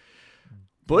fucking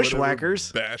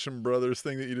Bushwhackers, Basham Brothers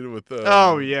thing that you did with.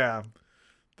 Oh yeah.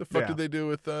 The fuck did they do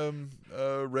with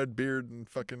Redbeard and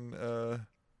fucking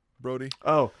Brody?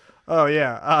 Oh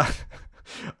yeah.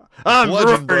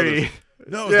 Bludgeon Brothers.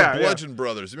 No, it was the Bludgeon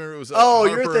Brothers. Remember, it was Harper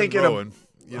you're thinking of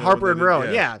Harper and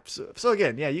Rowan. Yeah. So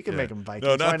again, you can make them Vikings.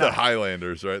 No, not the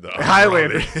Highlanders, right? The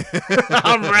Highlanders.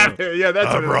 I'm Robbie. Yeah,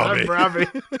 that's what I'm Robbie.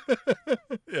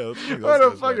 What a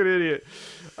fucking idiot.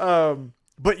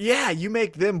 But yeah, you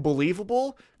make them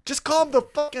believable. Just call them the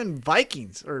fucking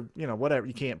Vikings, or whatever.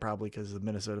 You can't probably because of the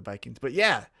Minnesota Vikings. But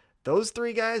yeah, those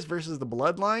 3 guys versus the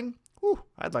Bloodline. Whew,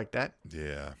 I'd like that.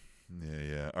 Yeah.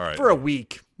 All right. For a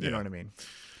week, you know what I mean.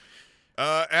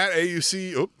 At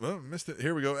AUC, missed it.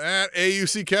 Here we go. At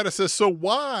AUC Cata says, so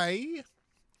why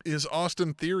is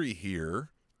Austin Theory here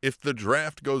if the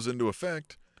draft goes into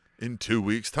effect in 2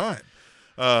 weeks' time?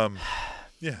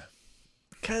 Yeah.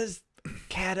 Because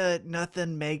Cata,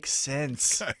 nothing makes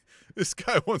sense. This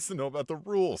guy wants to know about the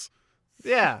rules.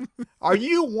 Yeah. Are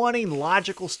you wanting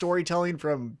logical storytelling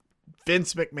from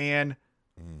Vince McMahon?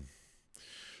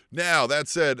 Now, that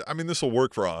said, I mean, this will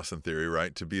work for Austin Theory,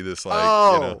 right? To be this,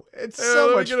 like, it's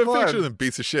so much get a fun. picture, then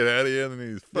beats the shit out of you, and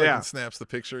then he fucking snaps the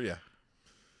picture. Yeah.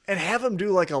 And have him do,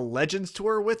 like, a Legends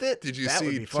tour with it? Did you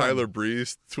see Tyler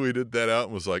Breeze tweeted that out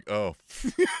and was like, oh.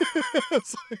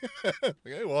 It's like,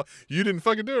 okay, well, you didn't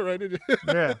fucking do it, right, did you?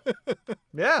 Yeah.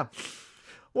 Yeah.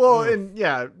 Well, and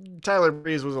Tyler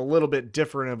Breeze was a little bit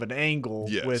different of an angle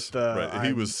with right.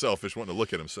 He was selfish, wanting to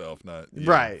look at himself, not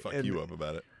fuck you up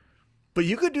about it. But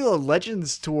you could do a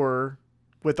Legends tour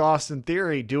with Austin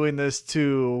Theory doing this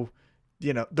to,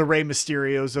 the Rey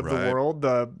Mysterios of the world,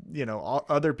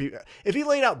 other people. If he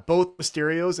laid out both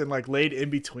Mysterios and like laid in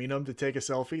between them to take a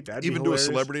selfie, that'd even be hilarious.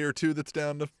 Do a celebrity or two that's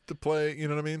down to play. You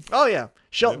know what I mean? Oh yeah,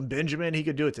 Shelton Benjamin. He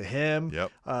could do it to him.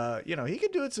 Yep. He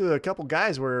could do it to a couple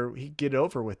guys where he'd get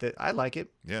over with it. I like it.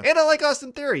 Yeah. And I like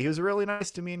Austin Theory. He was really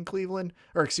nice to me in Cleveland,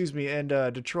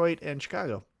 and Detroit and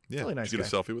Chicago. Yeah. Really nice. Did you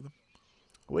get a selfie with him?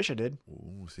 Wish I did.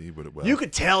 Ooh, see, but you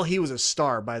could tell he was a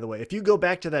star, by the way. If you go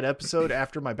back to that episode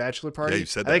after my bachelor party, you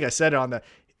said that. I think I said it on the.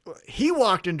 He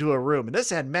walked into a room, and this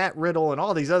had Matt Riddle and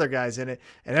all these other guys in it,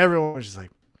 and everyone was just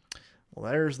like,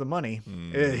 "Well, there's the money.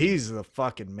 He's the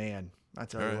fucking man." I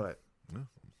tell you what. Well,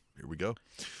 here we go.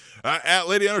 At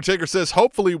Lady Undertaker says,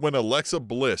 hopefully when Alexa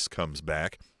Bliss comes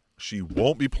back, she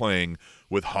won't be playing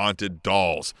with haunted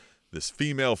dolls. This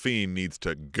female fiend needs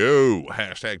to go.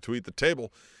 # tweet the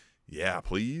table. Yeah,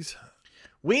 please.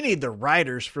 We need the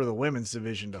writers for the women's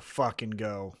division to fucking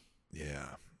go.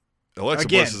 Yeah. Alexa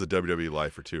Bliss is a WWE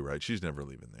lifer too, right? She's never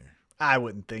leaving there. I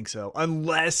wouldn't think so.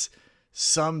 Unless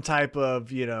some type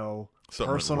of,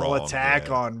 personal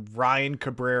attack on Ryan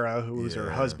Cabrera, who is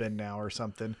her husband now or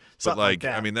something. But like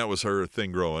that. I mean, that was her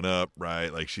thing growing up,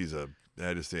 right? Like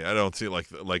I don't see it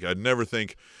like I'd never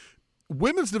think.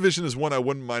 Women's division is one I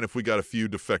wouldn't mind if we got a few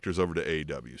defectors over to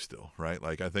AEW still, right?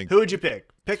 Like I think. Who would you pick?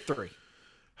 Pick 3.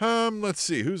 Let's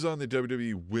see who's on the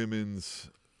WWE Women's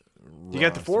You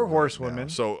got the 4 roster horsewomen. now.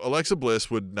 So Alexa Bliss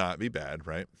would not be bad,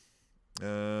 right?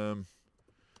 Let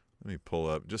me pull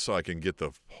up just so I can get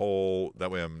the whole. That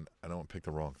way I don't pick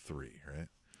the wrong 3, right?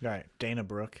 All right, Dana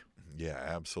Brooke. Yeah,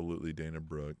 absolutely, Dana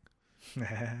Brooke.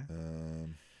 Nia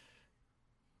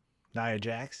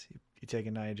Jax. You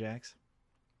taking Nia Jax?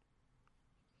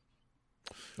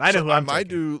 I know who I might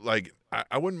do. Like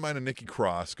I wouldn't mind a Nikki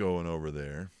Cross going over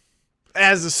there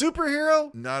as a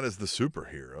superhero. Not as the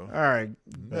superhero. All right.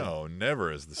 No, never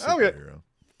as the superhero. Okay.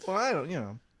 Well, I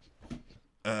don't.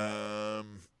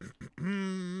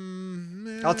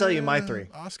 I'll tell you my 3.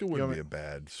 Asuka wouldn't be a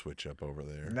bad switch up over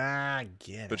there. Nah,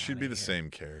 get it. But she'd be the same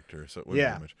character, so it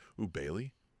wouldn't be much. Ooh,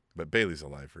 Bailey, but Bailey's a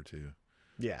lifer too.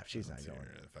 Yeah, she's not going.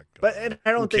 But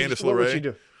I don't think. Candice what would LeRae? she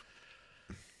do?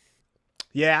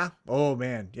 Yeah. Oh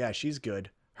man. Yeah, she's good.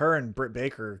 Her and Britt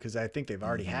Baker, because I think they've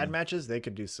already had matches. They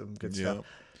could do some good stuff.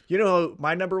 You know, who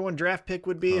my number 1 draft pick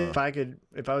would be if I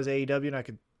was AEW and I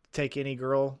could take any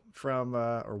girl from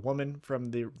or woman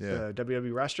from the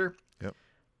WWE roster. Yep.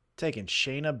 Taking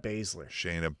Shayna Baszler.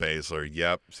 Shayna Baszler.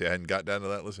 Yep. See, I hadn't got down to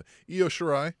that list. Io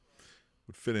Shirai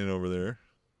would fit in over there.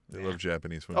 They love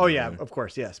Japanese women. Oh yeah, of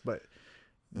course, yes, but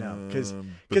no, because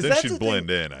then she'd blend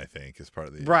in. I think is part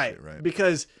of the issue, right?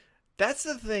 Because that's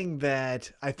the thing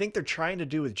that I think they're trying to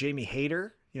do with Jamie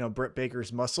Hayter. You know, Britt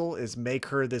Baker's muscle is make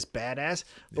her this badass,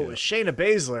 but with Shayna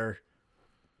Baszler,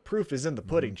 proof is in the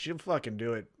pudding. She'll fucking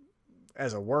do it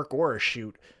as a work or a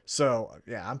shoot. So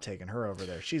yeah, I'm taking her over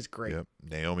there. She's great. Yep.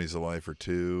 Naomi's a lifer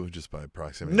too, just by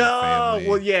proximity. No, family.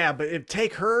 well, yeah, but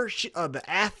take her, the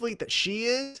athlete that she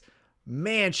is,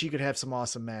 man, she could have some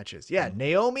awesome matches. Yeah,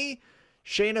 Naomi,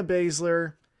 Shayna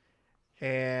Baszler,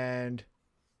 and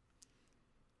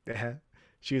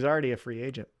she was already a free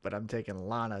agent, but I'm taking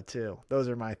Lana too. Those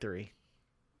are my 3.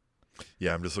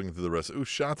 Yeah, I'm just looking through the rest. Ooh,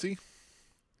 Shotzi.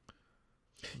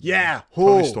 Yeah.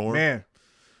 Toni Storm. Man.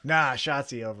 Nah,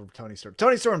 Shotzi over Toni Storm.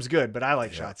 Toni Storm's good, but I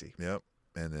like Shotzi. Yep.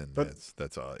 And then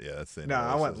that's all. Yeah, that's the end. No,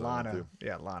 I went Lana.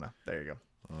 Yeah, Lana. There you go.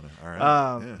 Lana. All right.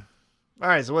 All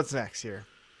right. So what's next here?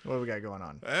 What do we got going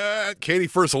on? Katie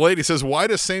First Lady says, "Why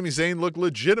does Sami Zayn look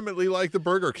legitimately like the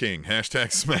Burger King?" Hashtag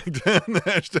Smackdown.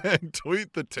 Hashtag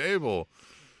Tweet the Table.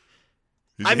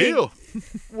 He's a heel.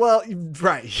 Well,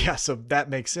 right. Yeah. So that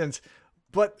makes sense.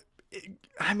 But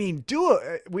I mean,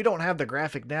 we don't have the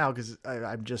graphic now because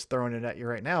I'm just throwing it at you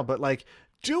right now, but like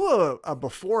do a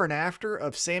before and after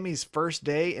of Sammy's first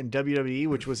day in WWE,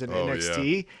 which was in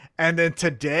NXT. Yeah. And then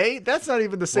today, that's not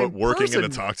even the same working person.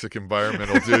 In a toxic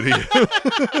environmental duty.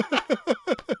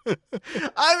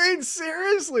 I mean,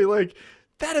 seriously, like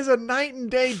that is a night and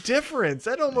day difference.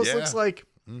 That almost looks like,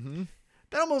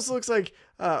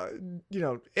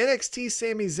 NXT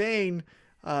Sami Zayn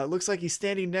looks like he's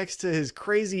standing next to his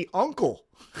crazy uncle.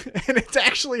 And it's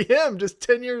actually him just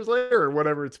 10 years later or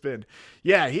whatever it's been.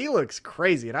 Yeah, he looks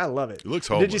crazy and I love it. He looks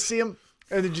homeless. Did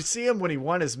you see him when he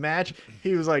won his match?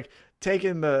 He was like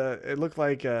taking it looked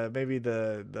like maybe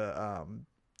the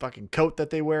fucking coat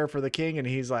that they wear for the king, and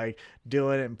he's like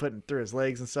doing it and putting it through his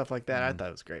legs and stuff like that. I thought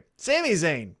it was great. Sami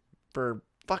Zayn for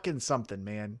fucking something,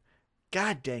 man.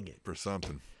 God dang it. For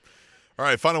something. All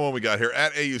right, final one we got here.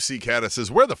 At AUC Cata says,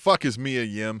 "Where the fuck is Mia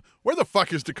Yim? Where the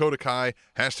fuck is Dakota Kai?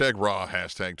 Hashtag Raw.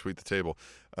 Hashtag Tweet the Table."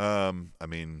 I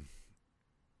mean,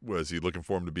 was he looking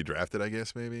for him to be drafted, I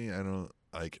guess, maybe? I don't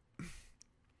like.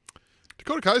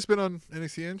 Dakota Kai's been on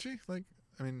NXT, hasn't she? Like,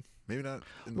 I mean, maybe not.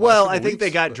 I think they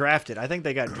got drafted. I think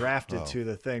they got drafted to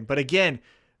the thing. But again,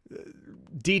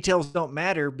 details don't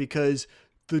matter because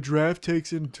the draft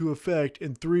takes into effect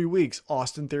in 3 weeks.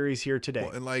 Austin Theory's here today.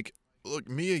 Well, and like, look,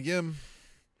 Mia Yim,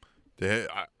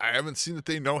 I haven't seen that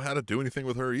they know how to do anything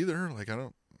with her either. Like, I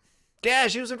don't. Yeah,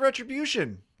 she was in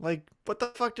Retribution. Like, what the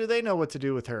fuck do they know what to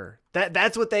do with her?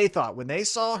 That's what they thought when they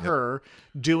saw her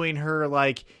doing her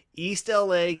like East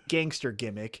LA gangster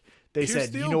gimmick. They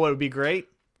said, "You know what would be great?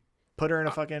 Put her in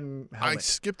a fucking helmet." I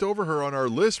skipped over her on our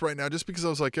list right now just because I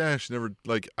was like, she never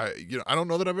like I don't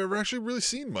know that I've ever actually really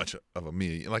seen much of a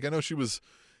Mia. Like, I know she was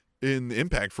in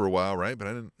Impact for a while, right? But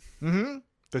I didn't. Mm-hmm.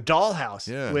 The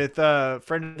Dollhouse with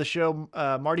friend of the show,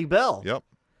 Marty Bell. Yep.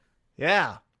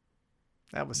 Yeah.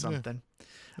 That was something.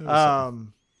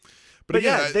 But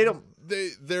again, they don't.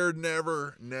 They're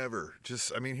never.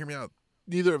 Just, I mean, hear me out.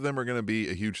 Neither of them are going to be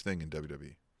a huge thing in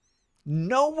WWE.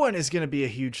 No one is going to be a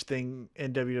huge thing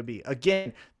in WWE.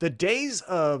 Again, the days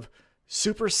of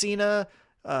Super Cena,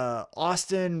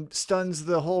 Austin stuns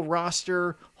the whole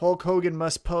roster, Hulk Hogan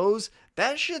must pose.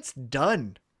 That shit's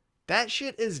done. That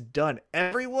shit is done.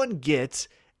 Everyone gets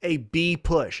a B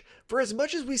push. For as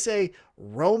much as we say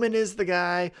Roman is the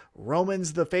guy,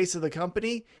 Roman's the face of the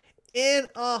company, in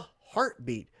a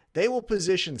heartbeat, they will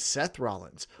position Seth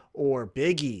Rollins or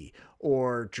Big E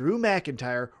or Drew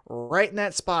McIntyre right in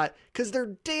that spot because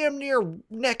they're damn near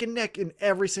neck and neck in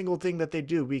every single thing that they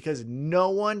do because no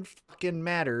one fucking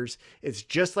matters. It's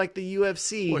just like the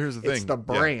UFC. Well, here's the thing. It's the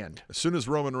brand. As soon as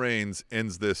Roman Reigns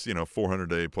ends this,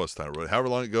 400-day plus title, however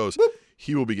long it goes,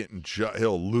 he will be getting,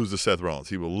 he'll lose to Seth Rollins.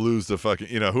 He will lose to fucking,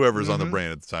 whoever's on the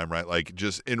brand at the time, right? Like,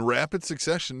 just in rapid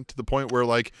succession to the point where,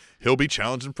 like, he'll be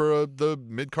challenging for the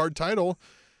mid-card title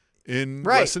in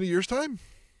less than a year's time.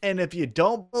 And if you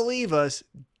don't believe us,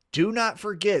 do not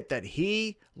forget that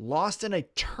he lost in a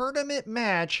tournament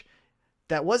match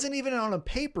that wasn't even on a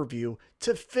pay-per-view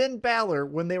to Finn Balor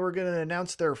when they were going to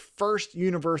announce their first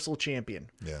Universal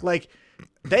Champion. Yeah. Like,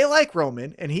 they like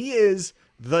Roman, and he is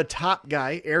the top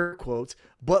guy, air quotes,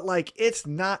 but like, it's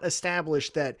not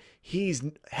established that he's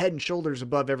head and shoulders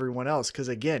above everyone else. Because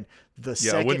again,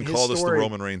 I wouldn't call this the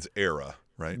Roman Reigns era,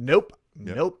 right? Nope.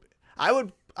 I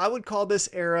would call this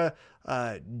era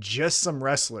just some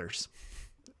wrestlers.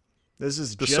 This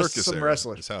is the just circus some era.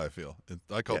 wrestlers. That's how I feel.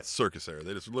 I call it circus era.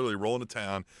 They just literally roll into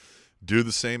town, do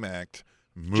the same act,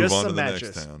 move on to the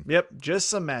next town. Yep, just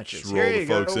some matches. Just roll the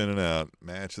folks in and out.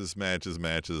 Matches,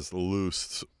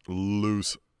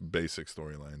 loose basic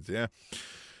storylines. Yeah.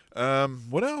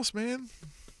 What else, man?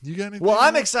 You got anything? Well,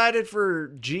 I'm excited for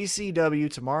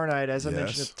GCW tomorrow night, as I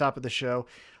mentioned at the top of the show.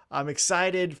 I'm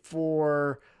excited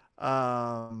for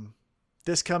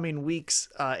this coming week's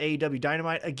AEW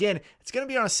Dynamite. Again, it's going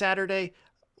to be on a Saturday.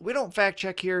 We don't fact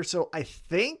check here, so I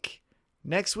think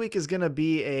next week is going to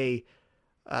be a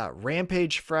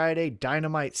Rampage Friday,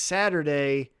 Dynamite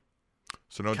Saturday.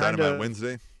 So no Dynamite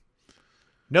Wednesday?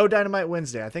 No Dynamite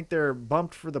Wednesday. I think they're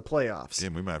bumped for the playoffs.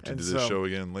 Damn, we might have to do this show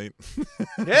again late.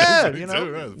 Yeah,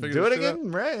 do it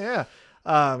again, right? Yeah.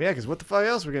 Because what the fuck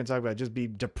else we're going to talk about? Just be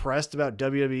depressed about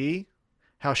WWE?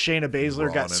 How Shayna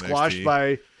Baszler got squashed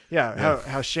by...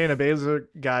 How Shayna Baszler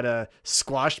got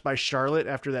squashed by Charlotte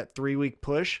after that 3-week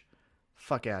push.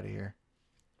 Fuck out of here.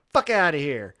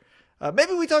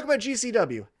 Maybe we talk about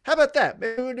GCW. How about that?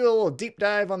 Maybe we do a little deep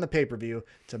dive on the pay-per-view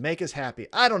to make us happy.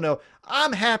 I don't know.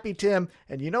 I'm happy, Tim.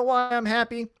 And you know why I'm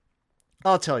happy?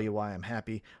 I'll tell you why I'm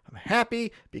happy. I'm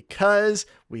happy because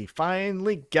we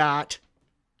finally got...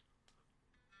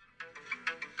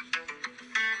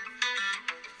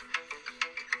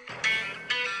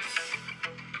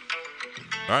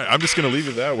 All right, I'm just gonna leave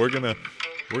it at that. We're gonna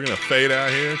fade out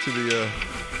here to the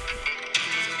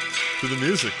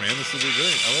music, man. This will be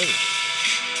great. I love it.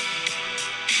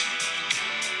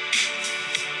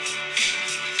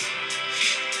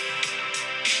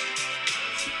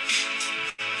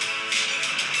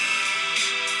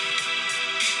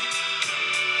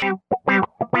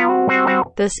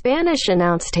 The Spanish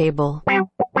announce table.